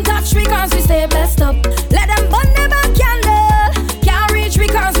 Can't touch me 'cause we stay blessed up. Let them burn their back candle. Can't reach me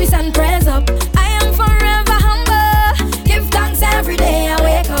 'cause we send prayers up. I am forever humble. Give thanks every day I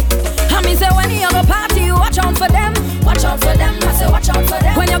wake up. And me say when you have a party, watch out for them. Watch out for them. I say watch out for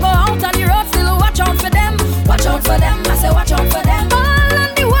them. When you go out on the road, still watch out for them. Watch out for them. I say watch out for them. All on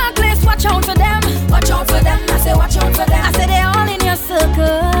the workplace, watch out for them. Watch out for them. I say watch out for them. I say they all in your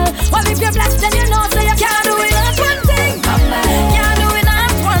circle. Well, if you're blessed, then you know so you can't do it not one thing. Can't do it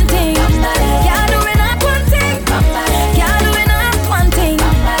not one thing. Can't do it not one thing. Can't do it not one thing.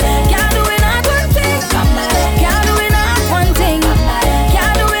 Can't do it not one thing. Can't do it not one thing.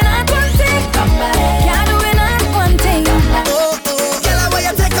 Can't do it not one thing. Can't do it not one thing. Oh, oh, girl, I want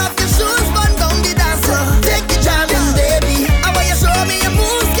you take off your shoes, burn down the dancer. Take the jamming, baby. I want you show me your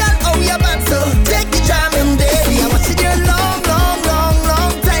moves, girl, how you bounce. So take the jamming, baby. I watch it your long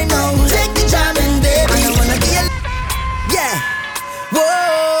time now. Take the jamming, baby. I wanna be a yeah.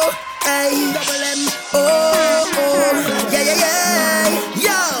 Whoa, hey, double M. Oh, yeah.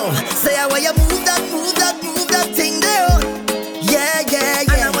 Yo, say I want you move that thing there. Yeah.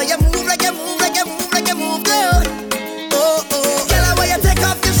 And I want you move like you move there. Oh, girl, I want you take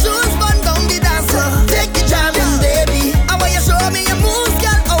off your shoes, burn down the dancer. Take the jamming, baby. I want you show me your moves,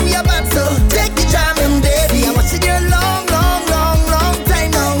 girl, how you bounce. So take the jamming, baby. I watch it your long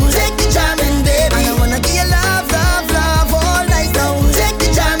time now. Take the jamming, baby. I wanna give you love all night now. Take the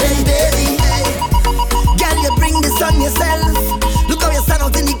jamming, baby. Girl, you bring this on yourself. Look how you stand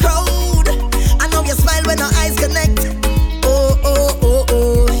out in the crowd. I know you smile when our eyes connect. Oh.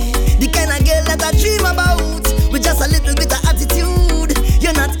 The kind of girl that I dream about. With just a little bit of attitude.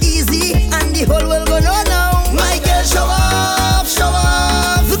 You're not easy, and the whole world gonna know now. My girl, show off.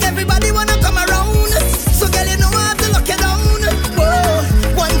 Look, everybody wanna come around. So girl, you know I have to lock you down. Whoa,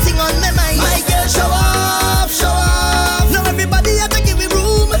 one thing on my mind. My girl, show off. Now everybody have to give me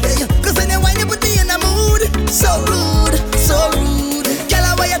room. 'Cause when you whine, you put me in a mood. So rude. Girl,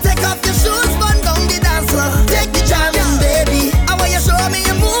 I want you take off your shoes, burn down the dancer. Take the jamming, baby. I want you show me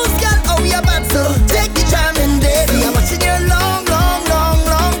your moves, girl, how you bounce. So take the jamming, baby. I'm watching your long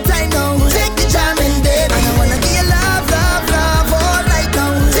time now. Take the jamming, baby. I wanna give you love all night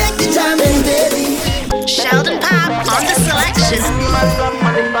now. Take the jamming, baby. Sheldon Pop on the selection.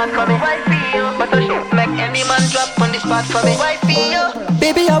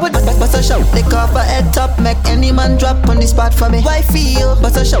 Baby, I would bust a shout, lick off a head top, make any man drop on the spot for me. Wifey, yo,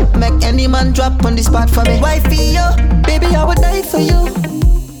 bust a shout, make any man drop on the spot for me. Wifey, yo, baby, I would die for you.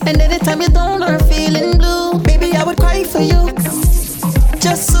 And anytime you're down or feeling blue, baby, I would cry for you.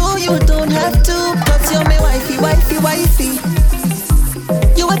 Just so you don't have to, 'cause you're my wifey.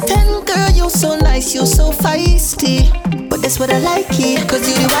 You a 10, girl, you so nice, you so feisty. But that's what I like it, 'cause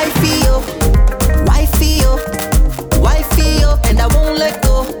you the wifey, yo. And I won't let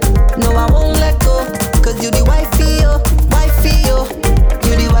go, no, I won't let go. 'Cause you the wifey, yo.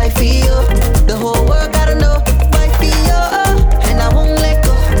 You the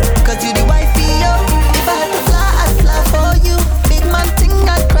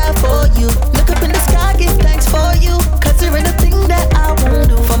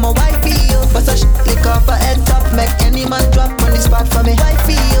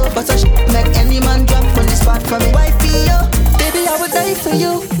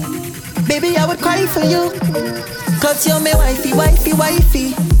for you. Cause you're my wifey, wifey,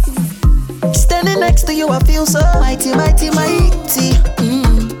 wifey. Standing next to you, I feel so mighty, mighty, mighty.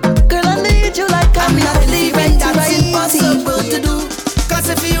 Girl, I need you like I'm not believing that's impossible to do. Cause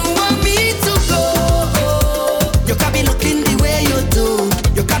if you want me to go, you can't be looking the way you do.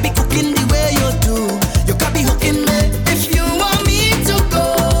 You can't be cooking the way you do. You can't be hooking me. If you want me to go,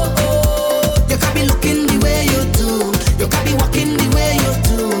 you can't be looking the way you do. You can't be walking the way you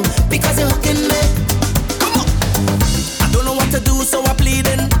do. Because you're hooking me. Come on. I don't know what to do, so I'm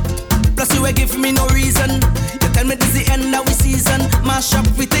pleading. Plus you ain't give me no reason. You tell me this is the end of we season. Mash up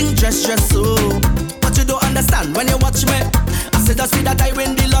everything, dress so. But you don't understand when you watch me. I said that's me that I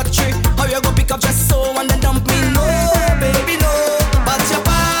win the lottery. How you go pick up just so and then dump me? No, baby, no. But your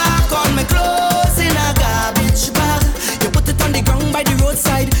back on me clothes in a garbage bag. You put it on the ground by the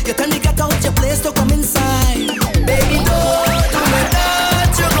roadside. You tell me get out your place to come inside. Baby, don't do me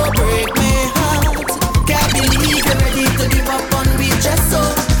that. You go break me heart. Can't believe you're ready to give up on me just so.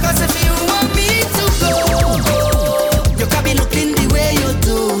 Cause if you want me to go, you can't be looking the way you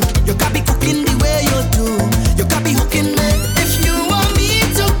do. You can't be cooking the way you do. You can't be hooking me. If you want me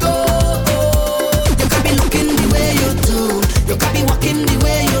to go, you can't be looking the way you do. You can't be walking the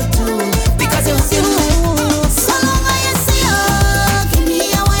way you do. Because you're hooking me. So long as you see her, give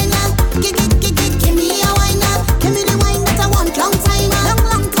me a wine now. Give me a wine now. Give me the wine that I want. Long time,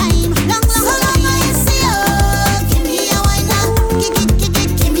 long time, long. So long as you see her, give me a wine now.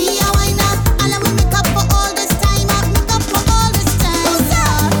 Give me a wine now. And I will make up for all this time. Make up for all this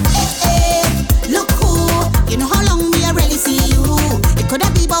time. Hey, look who. You know how long me I really see you. It could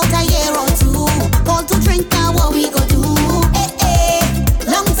have been about a year or two. Call to drink now, what we go do? Hey,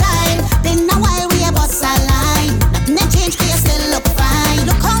 long time. Been a while we a bust a line. Nothing ain't changed, but you still look fine.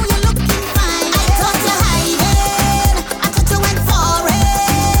 Look how you looking fine. I thought you hiding. I thought you went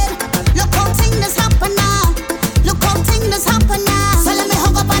foreign. Look how things happen now. Look how things happen now. So let me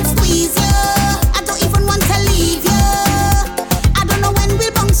hug up and squeeze you. I don't even want to leave you. I don't know when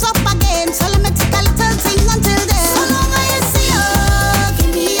we'll bounce up again. So let me take a little thing until then. So long as you see her,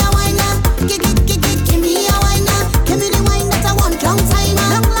 give me a wine now. Give me a wine now. Give me the wine that I want. Long time,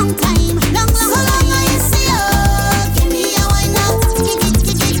 long time, long. So long as you see her, give me a wine now. Give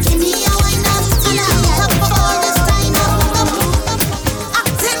me a wine now. And I make up for all this time.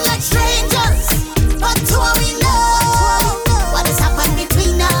 Acting like strangers, but who are we know? What has happened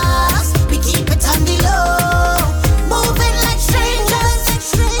between us? We keep it on the low. Moving like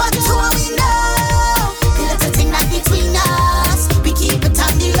strangers, but who are we know? The little thing that between us, we keep it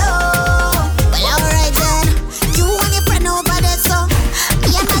on the low. Well, alright then, you and your friend over there, so me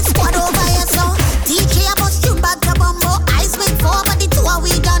and my squad over here, so DJ I bust you back to bumbo. Eyes wait for, but the two are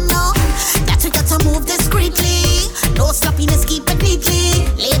we don't know. That we got to move discreetly. No sloppiness, keep it neatly.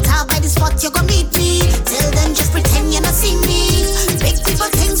 Later by the spot you gon' meet me. Till then just pretend you not see me. Big people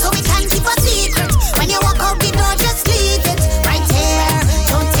think so we can't keep a secret. When you walk out the door, just leave it right here.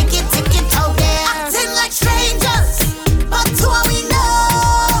 Don't take it out there. Acting like strangers, but who are we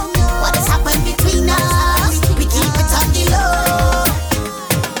know? What has happened between us? We keep it on the low.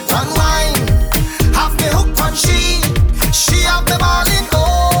 One wine, have me hooked on she have me balling,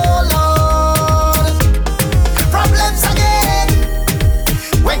 oh Lord. Problems again,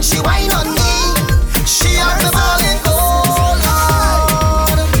 when she whine on me, she have me balling, oh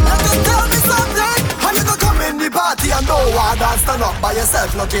Lord. Now you tell me something, how you gonna come in the party and no one dance, stand up by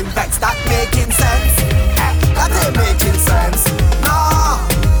yourself looking vexed, that making sense? That ain't making sense. Nah,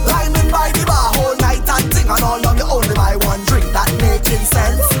 lining by the bar whole night and ting and all of you only buy one drink, that making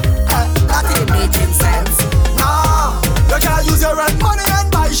sense? That ain't making sense. Nah, you can't use your rent money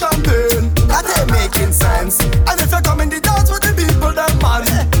and buy champagne, that ain't making sense. And if you come in the dance with the people, then man,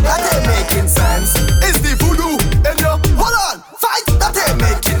 that ain't making sense. It's the voodoo in your, hold on, fight, that ain't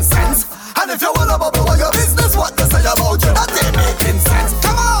making sense. And if you wanna bubble all your business, what they say about you, that ain't making sense.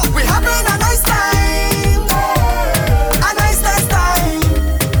 Come on, we having a nice time. A nice time.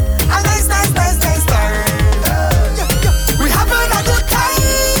 A nice time. We having a good time.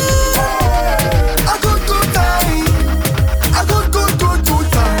 A good time. A good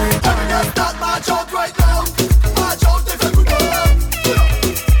time. Let me just start march out right now. March out if you go.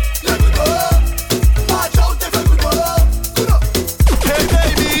 Let me go. March out if you go. Hey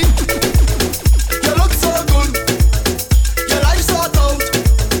baby, you look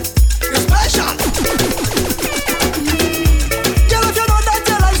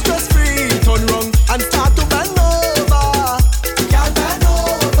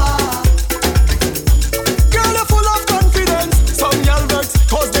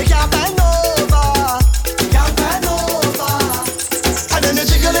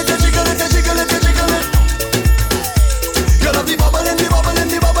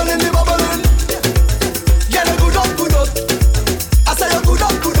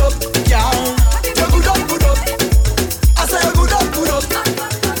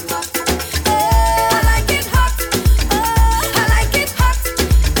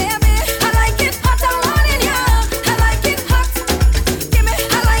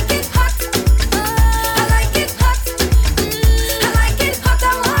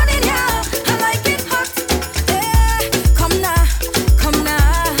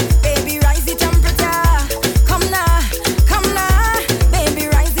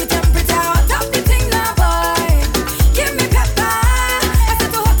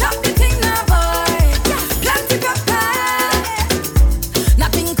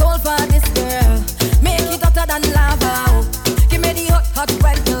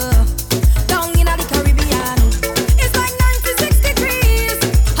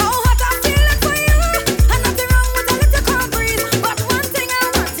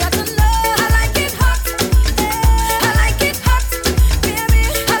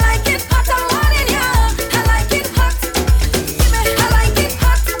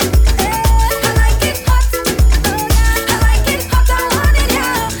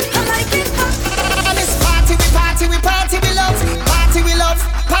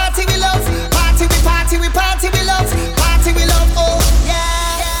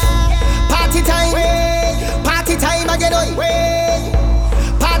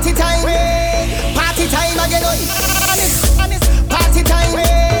time. Party time again, oi. Honest. Party time.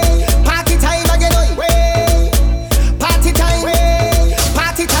 Party time again, oi. Party time.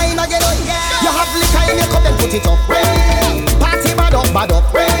 Party time again, oi. You have liquor in your cup and put it up. Party bad up.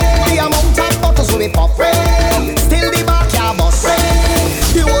 The amount of bottles we pop. Still the backyard bus.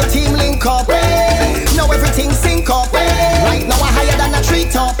 The whole team link up. Now everything sync up. Right now we're higher than a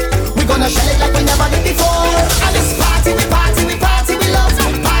treetop. We gonna shell it like we never did before. And this party, we party, we party, we love.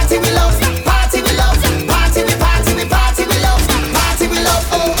 Party, we love. Party, we love. Party, we party, we party, we love. Party, we love.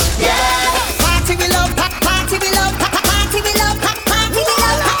 Oh yeah. Party, we love. Party, we love. Party, we love. Party, we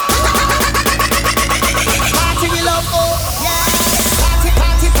love. Party, we love. Oh yeah. Party,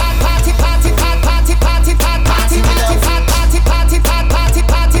 party, party, party, party, party, party, party, party, party, party, party, party, party,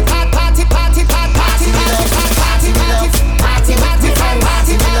 party, party, party, party,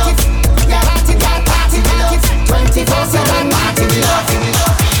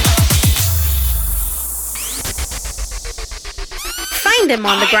 Find him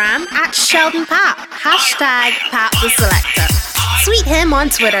on the gram at Sheldon Pap, hashtag Pap the Selector. Tweet him on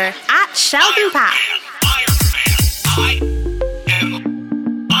Twitter at Sheldon Pap.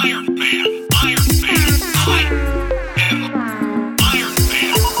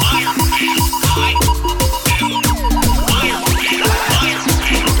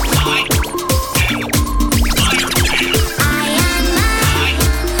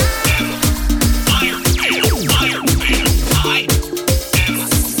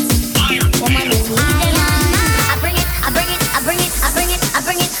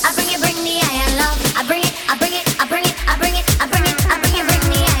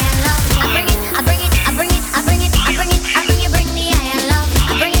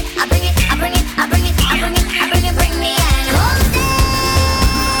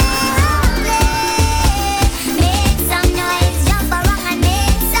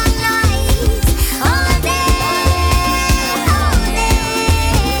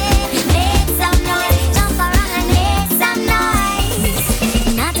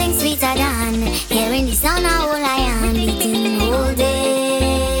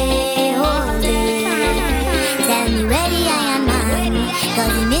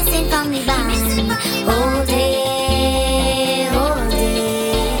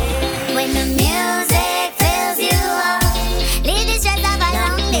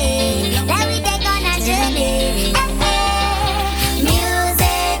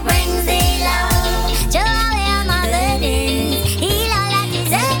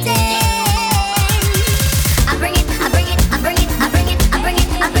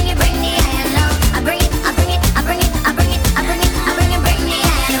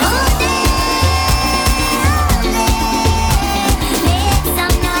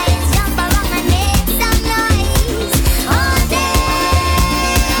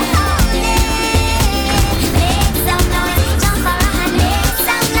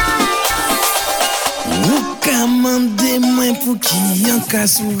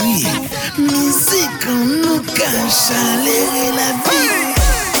 Sourire, musique nous cache la vie.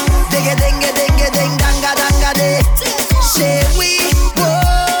 Dengue, dengue, dengue, dengue, danga, danga, de. Chez oui, oh,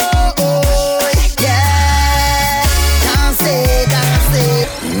 oh, yeah. Danser, danser.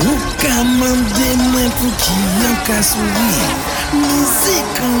 Nous commandez moi pour qui en cas sourire.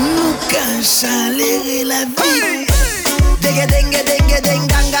 Musique nous cache la vie. Dengue, dengue, dengue, dengue,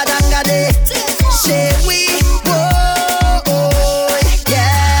 danga, danga, de. Chez oui, oh.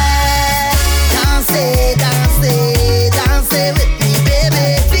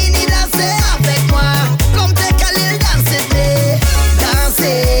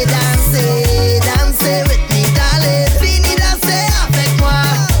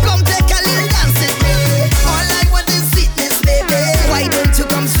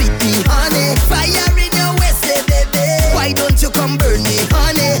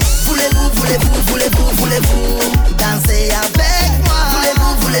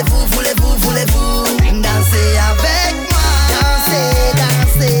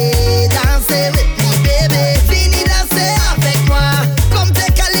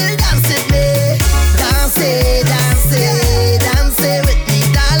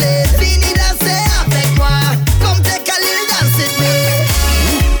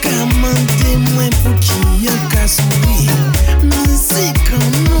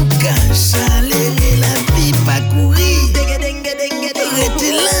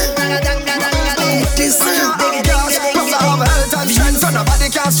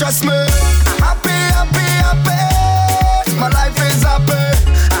 Stress me. Happy, happy, happy. My life is happy.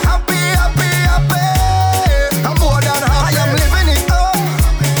 Happy, happy, happy. I'm more than happy. I am living it up,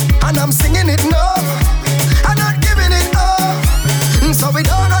 and I'm singing it now. I'm not giving it up. So we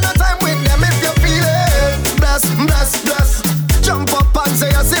don't know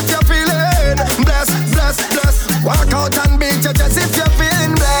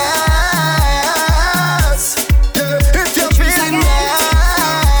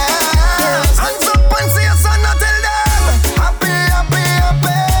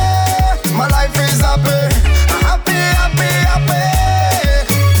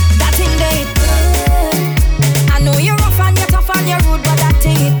that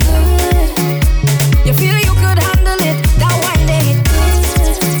ain't good. You feel you could handle it, that wine they hit good.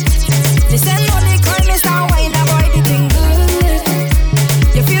 They say no, they call me star wine, that boy the thing good.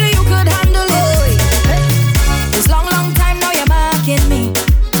 You feel you could handle it. It's long time now you're marking me.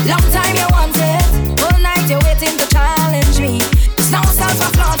 Long time you want it. All night you're waiting to challenge me. It's now start to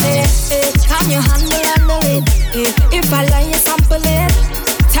flaunt it. Can you handle it? If I lie, you sample it.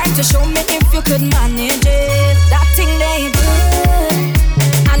 Time to show me if you could manage it. That thing they ain't good.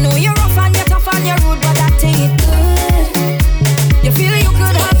 I know you're rough and you're tough and you're rude, but that ain't good. You feel you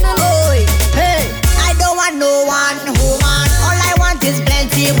could handle it. Hey, I don't want no one woman. All I want is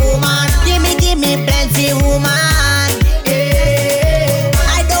plenty woman. Give me plenty woman. Hey,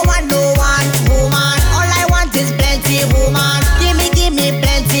 I don't want no one woman. All I want is plenty woman. Give me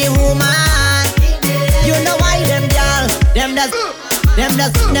plenty woman. You know why them girl, them does.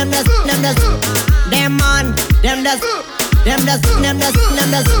 Them man, them does.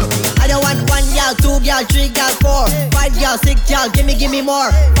 I don't want 1 girl, 2 girl, 3 girl, 4, 5 girl, 6 girl, give me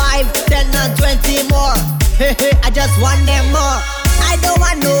more. 5, 10 and 20 more. I just want them more. I don't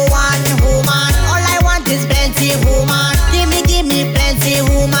want no one woman. All I want is plenty woman. Give me plenty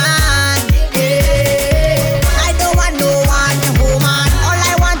woman. I don't want no one woman. All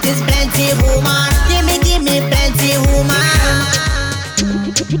I want is plenty woman. Give me plenty woman.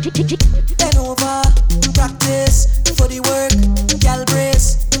 Bend over, practice for the work, gal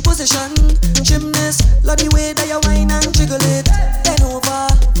brace, position, gymnast, love the way that you whine and jiggle it. Bend over,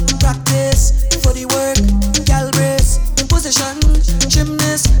 practice for the work, gal brace, position,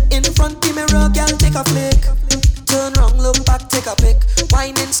 gymnast, in front the mirror, gal take a flick. Turn round, look back, take a pic.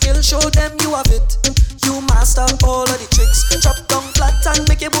 Whining skill, show them you have it. You master all of the tricks. Drop down flat and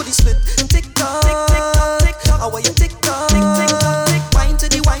make your booty split. Tick tock, tick tock, tick tock. How are you tick tock, tick tock, tick. Wine to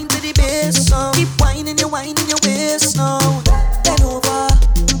the bass now. Keep whining your waist now. Bend over,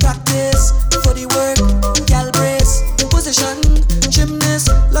 practice for the work, gal brace, position, gymnast,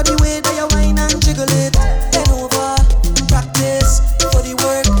 love the way that you whine and jiggle it. Bend over, practice for the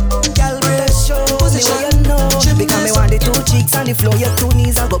work, gal brace, position, gymnast. Because me want the 2 cheeks and the floor, your 2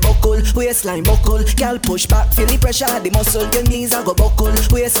 knees a go buckle, waistline buckle. Girl push back, feel the pressure, the muscle, your knees a go buckle,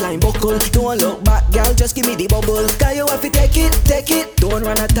 waistline buckle. Don't look back, girl, just give me the bubble. Cause you have to take it, don't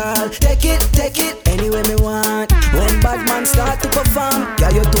run at all. Take it, anywhere me want. When bad man start to perform,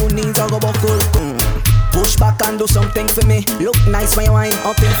 girl, your 2 knees a go buckle. Push back and do something for me. Look nice when you wind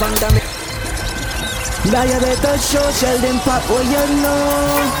up in front of me. Girl, you better show Sheldon Pop what you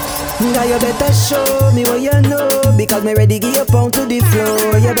know. Girl, you better show me what you know. Because me ready give you pound to the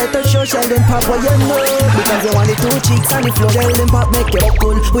floor. You better show Sheldon Pop what you know. Because you want the 2 cheeks and the floor. Sheldon Pop make you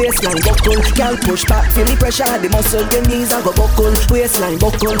buckle, waistline buckle. Girl push back, feel the pressure, the muscle, your knees a go buckle, waistline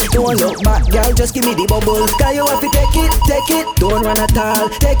buckle. Don't look back, girl, just give me the bubble. Cause you have to take it, don't run at all.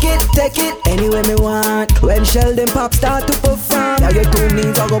 Take it, anywhere me want. When Sheldon Pop start to perform, girl, your 2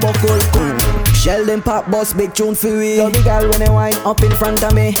 knees a go buckle. Sheldon Pop boss big tune for we. Love the girl when they wind up in front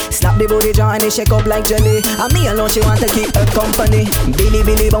of me. Snap the booty jaw and they shake up like jelly. And me alone she want to keep her company. Billy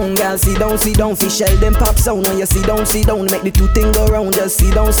bone girl, sit down, fish Sheldon Pop sound. When you sit down, make the 2 things go round. Just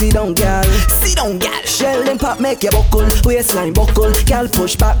sit down, girl. Sit down, girl. Sheldon Pop make you buckle, waistline buckle. Girl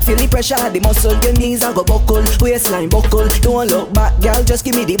push back, feel the pressure, the muscle, your knees a go buckle, waistline buckle. Don't look back, girl, just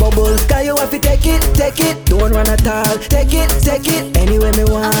give me the bubble. Cause you have to take it, don't run at all. Take it, anywhere me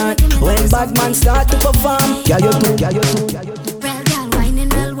want. When bad man start to perform, girl, you too. Well, girl, whining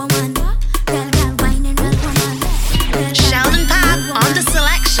well, woman. Girl, whining well, woman. Sheldon Pop on the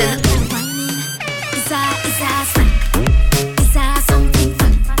selection. Is a snack? Is a something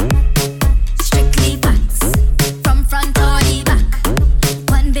fun? Strictly facts, from front or the back.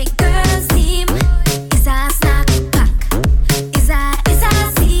 One big girl's team. Is a snack pack. Is a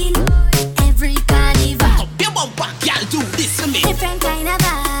scene. Every carnival. Up your bumper, girl, do this for me. Different kind of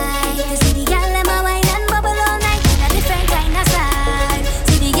vibe. You see the girl them a wine and bubble all night in a different kind of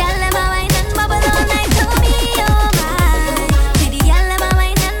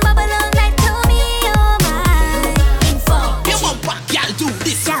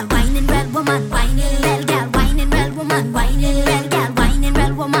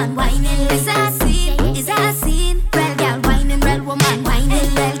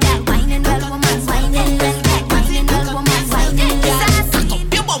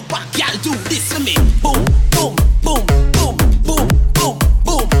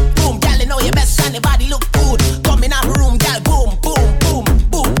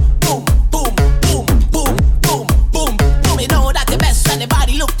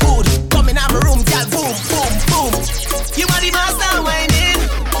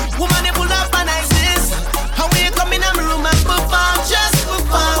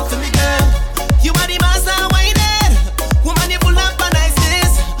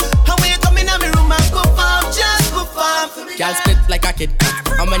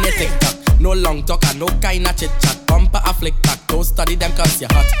flick back. Don't study them cause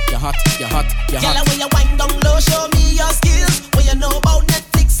you're hot, you're hot, you're hot, you're hot. Girl, when you wind down low, show me your skills. What you know about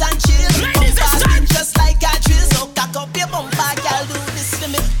Netflix and chill. Ladies, it's time. Just like a drill. So cock up your bumper, girl, do this for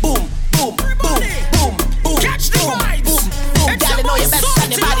me. Boom, boom, boom, boom, boom. Catch the boom, vibes. boom, boom. Girl, you know your best and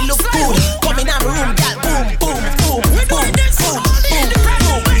your body look good. Come in our room, girl. Boom, boom, boom, boom, boom, boom,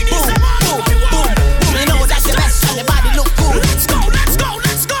 boom, boom, boom. You know that your best and your body look good. Let's go, let's go,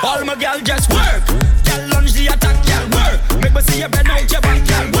 let's go. All my gal just work. Gal lunge the attack, gal work. Make me see you bend out your back,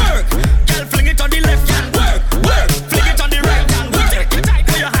 gal work. Gal fling it on the left, gal work. Work. Fling it on the right, gal work.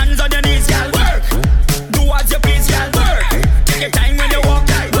 Put your hands on your knees, gal work. Do as you please, gal work. Take your time when you walk,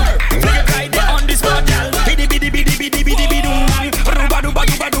 gal work. Fling it right there on the spot, gal. Bidi bidi bidi bidi bidi bidi dung dang. Ruba duba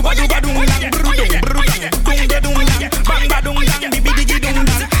duba duba duba dung dang. Brudung brudung dung de dung dang. Bang ba dung dang. Bidi bidi dung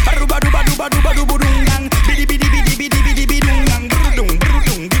dang. Ruba duba duba duba duba dung dang. Bidi bidi bidi bidi bidi bidi dung dang. Brudung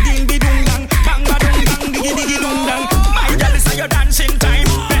brudung ding ding dung dang. Bang ba dung dang. Digi digi dung dang. My girl, it's your dancing time.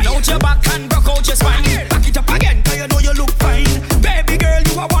 Bend out your back and rock out your spine. Back it up again, 'cause you know you look fine. Baby girl,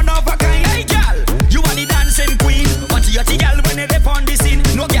 you are one of a kind. Hey girl, you are the dancing queen. What you the girl when they dip on the scene?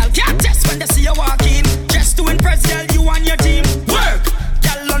 No girl can't test when they see you walk in. Just to impress, girl, you and your team. Work,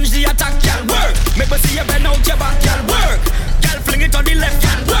 girl, lunge the attack, girl, work. Make me see you bend out your back, girl, work. Girl, fling it on the left,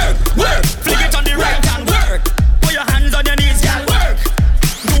 girl, work, work. Fling it on the right, girl, work. Put your hands on your knees, girl, work.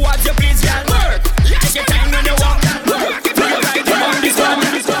 Do what you please, girl, work. Take your time when you walk, girl, work. Fling it right on this one.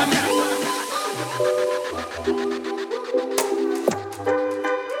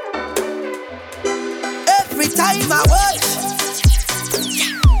 Every time I watch,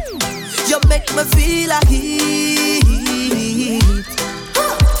 you make me feel a heat.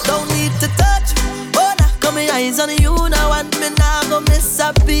 Don't need to touch. Oh, now got my eyes on you now, and me now go miss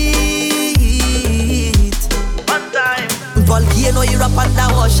a beat. One time. Volcano, you're up on the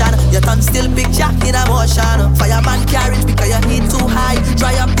ocean. Your tongue still picture in a motion. Fireman carriage because your heat too high.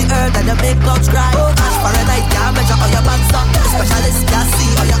 Dry up the earth and you make clouds cry. Oh, ash for a night, can't measure how your pants up. The specialist can't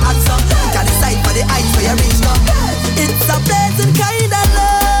see how your hands up. You can decide for the height where you reach up. It's a pleasant kind of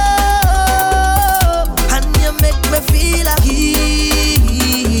love, and you make me feel a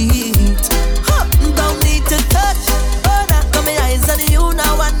heat. Don't need to touch. Oh, now got my eyes on you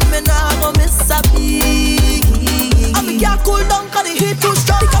now, and me now go miss a beat. And we can't cool down 'cause the heat too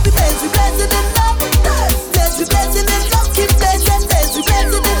strong. Because we blazing in love. Blaze, we blazing in love. Keep blazing. Blaze, we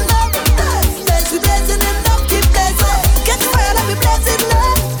blazing in love. Blaze, we blazing in love. Keep blazing. Catch fire, let me blaze in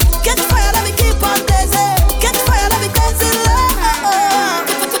love. Catch fire, let me keep on blazing. Catch fire, let me blaze in love.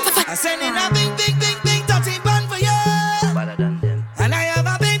 I'm sending a big, big, big, big dirty bun for you. And I have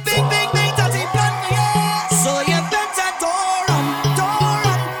a big, big, big, big dirty bun for you. So you better don't run.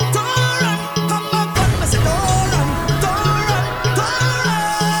 Come on, come, I said don't run.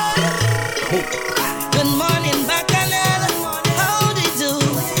 Good morning, Bacchanal. How do you do?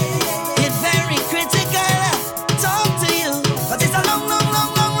 It's very critical. Talk to you, but it's a long, long,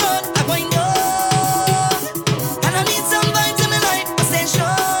 long, long road I'm going on. And I need some vibes in my life. I stay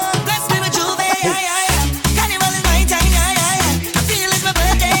strong. Bless me with Juve. Carnival is my time. I feel it's my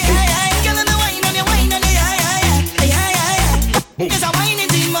birthday. Girl, I'm a wine on you, It's a whining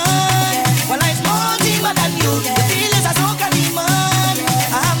demon. Well, life's more demon than you. The feel is a soca demon.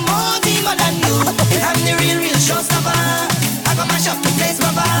 I have more demon than you. I'm the real showstopper. I go mash up the place,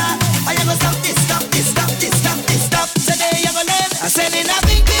 brother. I gonna stop this. Today you gonna learn. I send in a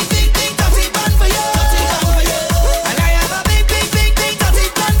big, big, big, big dirty bun for you. And I have a big, big, big, big dirty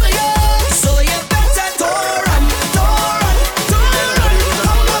bun for you. So you better don't run. Come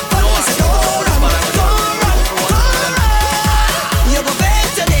on, come on, say don't run. You go beg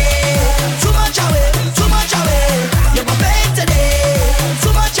today, too much away. You go beg today,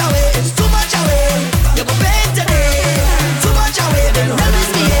 too much away. You go beg today, too much away. Then hell is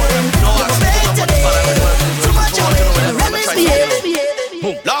the end. You go beg today, too much away. Hell is the end.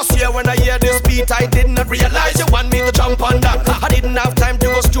 Last year when I hear this beat, I did not realize you want me to jump on that. I didn't have time to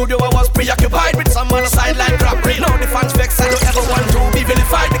go studio, I was preoccupied with some on the sideline crap. Now the fans vex, I don't ever want to be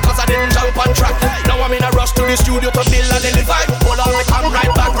vilified because I didn't jump on track. Now I'm in a rush to the studio to build and elevate. Hold on, I come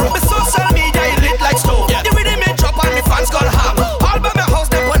right back. The social media is lit like stove. The rhythm ain't drop and the fans gone ham. All by my house,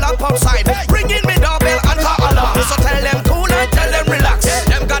 they pull up outside. Bring in me doorbell and car alarm. So tell them cool and tell them relax.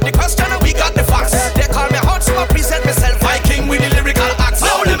 Them got the question and we got the facts. They call me hot, so I present myself Viking with the lyrical acts.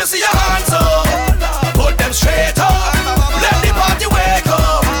 Now let me see your hands up. Put them straight up. Let the party wake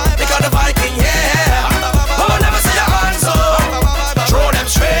up. They got the Viking, yeah. Oh, let me see your hands up. Throw them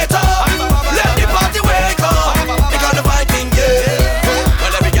straight up. Let the party wake up. They got the Viking, yeah.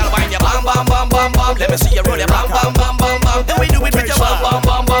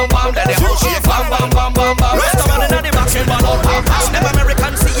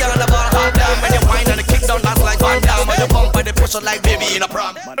 special like baby in a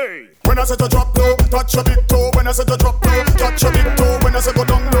prom. Hey. When I say to drop low, touch your big toe. When I say to drop low, touch your big toe. When I say go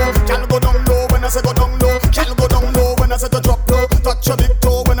down low, can go down low. When I say go down low, can go down low. When I say to drop low, touch your big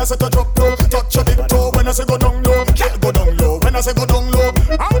toe. When I say to drop low, touch your big toe. When I say go down low, can go down low. When I say go down low,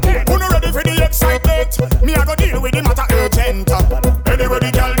 okay. Who not ready for the excitement? Me I go deal with the matter urgent. Anywhere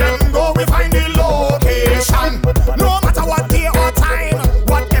the girl them go, we find the location. No matter what day or time,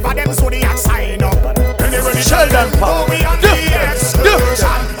 whatever them so they sign up. Anywhere the girl them go, we on the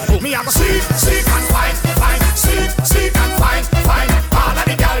excursion. Me I go seek and find, seek and find. All of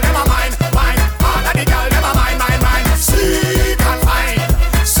the girl them a mine. All of the girl them a mine. Seek and find.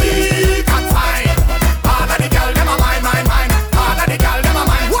 All of the girl them a mine. All of the girl them a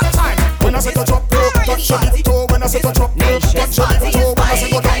mine. What time? When I say to drop low, touch your big toe. When I say to drop low, touch your big toe. When I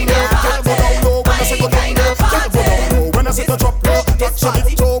say go down low, girl go down low. When I say go down low, girl go down low. When I say to drop low, touch your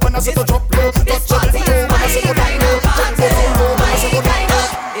big toe. When I say to drop low, touch your big toe. When I say go down low, girl go down low. When I say go down low.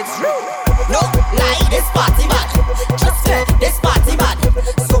 It's true. No lie, this party bad. Just this party bad.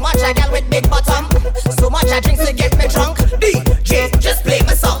 So much I girl with big bottom. So much I drink to get me drunk. DJ, just play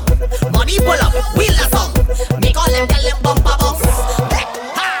my song. Money pull up, wheel a song. Make all them girl them bumper bounce.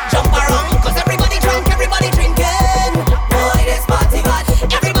 Jump around, cause everybody drunk, everybody drinking. Boy, this party bad.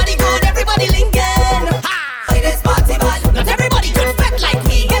 Everybody good, everybody linking. Boy, this party bad. Not everybody good fat like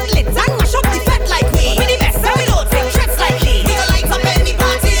we. Get lit and mash up the fat like we. We the best and we don't take trips like Lee. We go light up any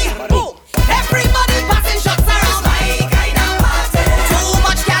party. Boom. Everybody passing shots around. My kind of party. Too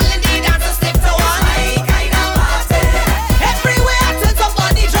much gal in the dance to stick to one. My kind of party. Everywhere till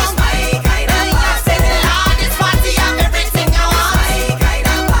somebody drunk. My kind of party. Lord, this party have everything I want. My kind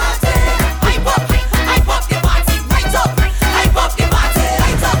of party. Hype up the party. Right up. Hype up the party.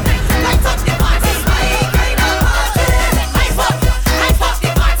 Light up the party. My kind of party. Hype up the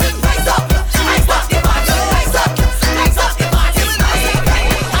party. Right up. Hype up the party. Light up the party. My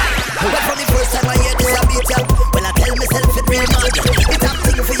kind of party. But from the first time I hear this a beat up, when I tell myself it real mad. It have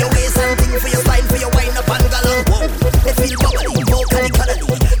thing for your waist and thing for your spine, for your wind up and galong. Whoa, it feel bubbly, vocally, cuddly,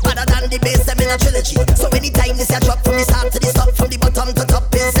 better than the bass them in a trilogy. So anytime this a drop from the start to the stop, from the bottom to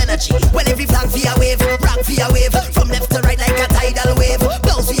top is energy. Well every flag for your wave, rock for your wave, from left to right like a tidal wave.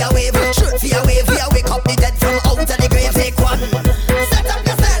 Blouse for your wave, shirt for your wave, wake up the dead from out of the grave. Take one, set up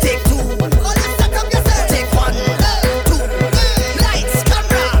yourself. Take two, set up yourself. Take one, two, lights,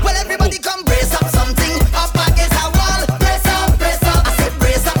 camera. Well everybody come brace up something. Up against a wall, brace up. I said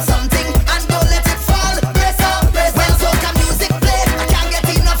brace up something and don't let it fall. Brace up. When soca music play, I can't get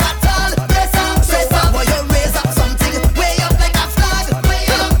enough at all. Brace up. Boy, you raise up something, way up like a flag.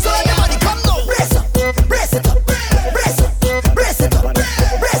 So everybody come now. Brace up, brace it up, brace up, brace it up,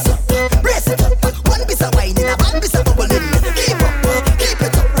 brace up, brace it up. One piece of wine in a one piece of bubbling. Keep up, keep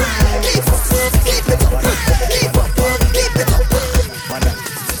it up, keep up, keep it up, keep up, keep it up.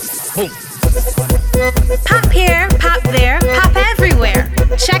 Pop here, pop there, pop everywhere.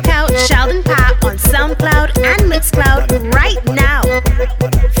 Check out Sheldon Pop on SoundCloud and Mixcloud right now.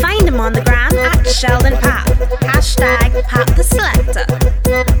 Find him on the gram at Sheldon Pop. Hashtag Pop the Selector.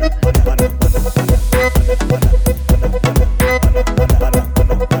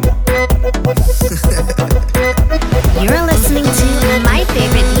 You're listening to my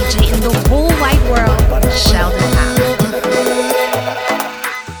favorite DJ in the whole wide world, Sheldon Pop.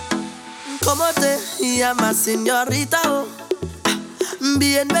 Como te llamas, señorita? Oh,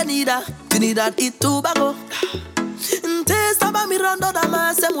 bienvenida, Trinidad y Tobago. Te estaba mirando nada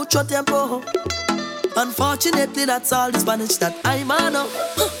más hace mucho tiempo. Unfortunately, that's all the Spanish that I know.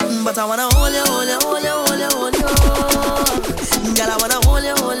 But I wanna hold you, hold you, hold you, hold you, hold you. Girl, I wanna hold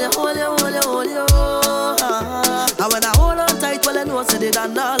you, hold you, hold you, hold you, hold you. I wanna hold on tight while I know I said it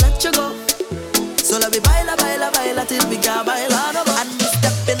and I'll let you go. So let me baila, baila, baila till we can baila no more. And we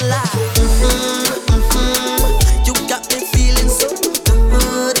step in line. You got me feeling so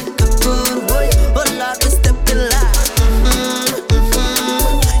good, good, boy. Oh Lord, we step in line.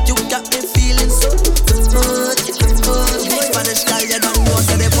 You got me feeling so good, good, boy. Spanish girl, you don't know,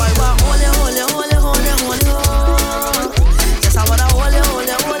 so the boy want hold you, hold you, hold you, hold you, hold you. Yes, I wanna hold you, hold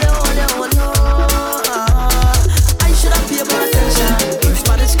you, hold you, hold you, hold you. I should have paid more attention,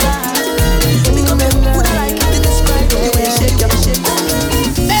 Spanish girl. Because would I like to describe the way you shake your shake.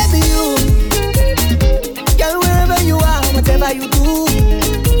 Baby, you, girl, wherever you are, whatever you do,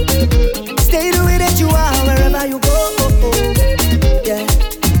 stay the way that you are, wherever you go. Yeah,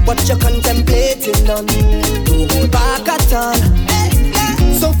 what you're contemplating on, don't hold back at all.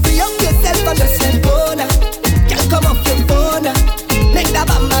 So free up yourself and just let go now. Can't come off your phone now. Make that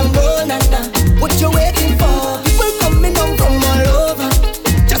bam bam roll now. What you waiting for? People coming down from all over,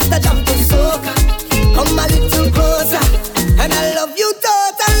 just a jump to soca. Come a little closer and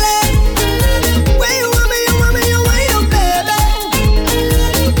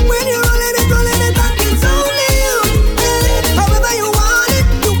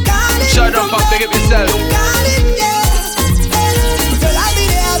big up yourself. Got it, yeah. Girl, I'll be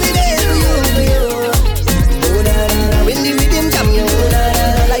there for you. Oh, na, na, na. When the rhythm jam you, oh, na, na,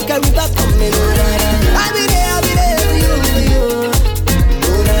 na. Like a river coming, oh, na, na, na. I'll be there for you.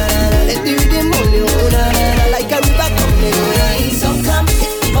 Oh, na, na, na. Let the rhythm hold you, oh, na, na, na. Like a river coming, oh, na, na. So come,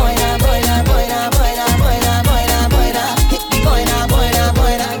 hit the boy na, boy na, boy na, boy na, boy na, boy na, boy na. Hit the boy na, boy na,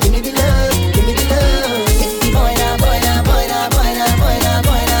 boy na. Give me the love, give me the love. Hit the boy na, boy na, boy na, boy na, boy na,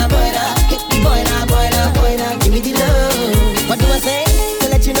 boy na, boy na. Hit the boy na, boy na, boy na. Give me the love. What do I say to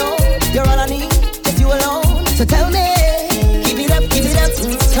let you know you're all I need, just you alone? So tell me, give it up,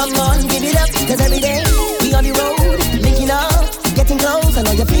 come on, give it up. 'Cause every day we on the road, linking up, getting close. I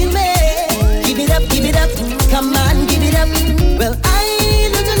know you feel me. Give it up, come on, give it up. Well, I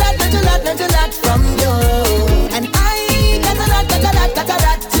learned a lot from you, and I got a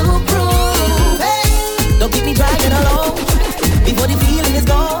lot to prove. Hey, don't keep me dragging along before the feeling is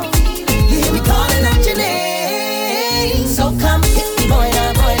gone. You hear me calling out your name, so come hit the boy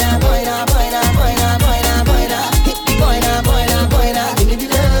na, boy na, boy na, boy na, boy na, boy na, boy na. Hit the boy na, boy na, boy na. Give me the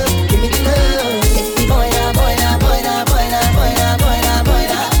love, give me the love. Hit the boy na, boy na, boy na, boy na, boy na, boy na, boy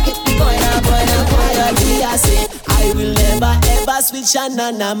na. Hit the boy na, boy na, boy na. I say I will never ever switch on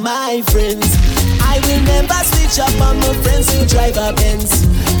none of my friends. I will never switch up on my friends who drive a Benz.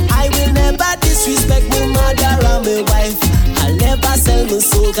 I will never disrespect my mother or my wife. I'll never sell my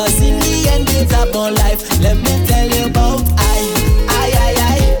soul, 'cause in the end it's about life. Let me tell you about I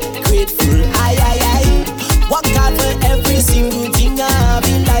grateful, I work hard for every single thing I have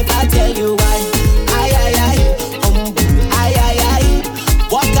in life. I tell you why, I humble, I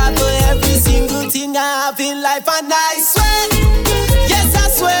work hard for every single thing I have in life, and I swear, yes I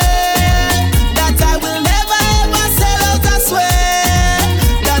swear, that I will never ever sell out. I swear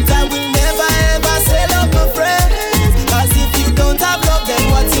that I will never ever sell out my friends. 'Cause if you don't have love, then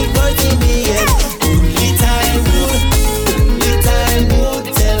what's it worth in the end? Only time would tell. Only time would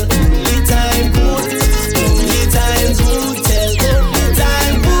tell. Only time would. Only time would tell. Only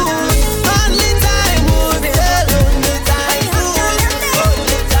time would. Only time would tell. Only time would.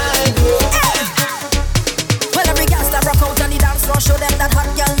 Only time would. Well, every girl that rock out on the dance floor, show them that hot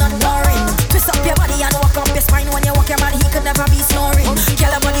girl not boring. Twist up your body and walk up your spine. When you walk your man, he could never be snoring.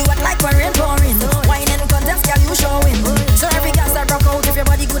 Girl, your body wet like when rain pouring. Wine and contest, girl, you showing. So every girl that rock out, if your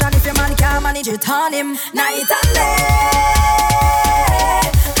body good and if your man can't manage it, on him night and day.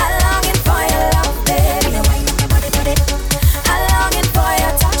 I'm longing for your love, baby. Wine up your body, body. I'm longing for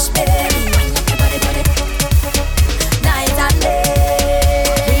your touch, baby. Wine up your body, body. Night and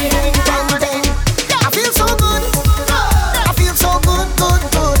day. I feel so good. I feel so good.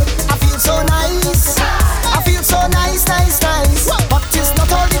 I feel so nice. I feel so nice. But it's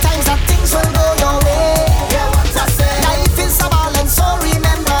not all the times that things will go your way. Life is a balance, so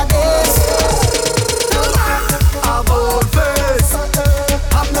remember this. A bold face,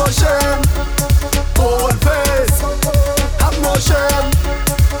 have no shame. Bold face, have no shame.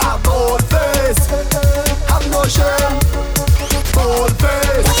 A bold face, have no shame. Bold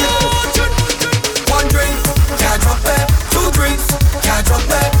face. One drink, can't drop it. Two drinks, can't drop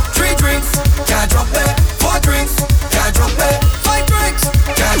it. Three drinks, can't drop it. Four drinks, can't drop it. Five drinks,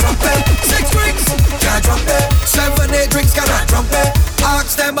 can't drop it. Six drinks, can't drop it. 7, 8 drinks, cannot drop it.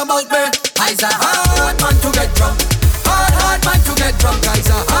 Ask them about me. I's a hard man to get drunk. Hard man to get drunk. I's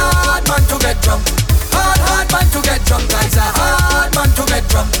a hard man to get drunk. Hard man to get drunk. I's a hard man to get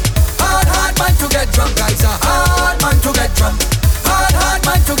drunk. Hard man to get drunk. I's a hard man to get drunk. Hard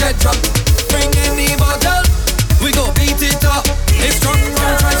man to get drunk. Bring in the bottle, we go beat it up. It's strong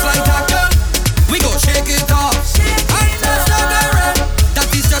from Christ like a girl. We go shake it off. And that's not the red.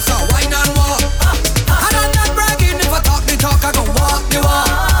 That is just a wine and walk. And I'm not bragging. If I talk the talk, I go walk the walk.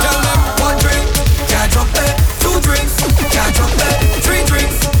 Tell them one drink, can't drop it. Two drinks, can't drop it. Three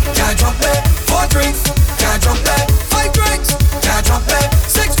drinks, can't drop it. Four drinks, can't drop it. Five drinks, can't drop it.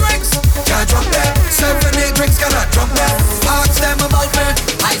 Six drinks, can't drop it. 7, 8 drinks, cannot drop it. Ask them about me.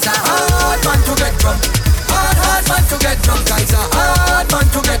 I's a hard man to get drunk. Hard man to get drunk. I's a hard man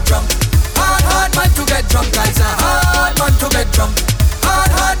to get drunk. Hard man to get drunk. I's a hard man to get drunk.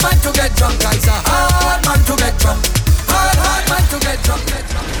 Hard man to get drunk. I's a hard man to get drunk. Hard man to get drunk.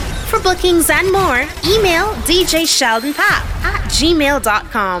 For bookings and more, email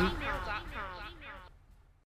djsheldonpap@gmail.com.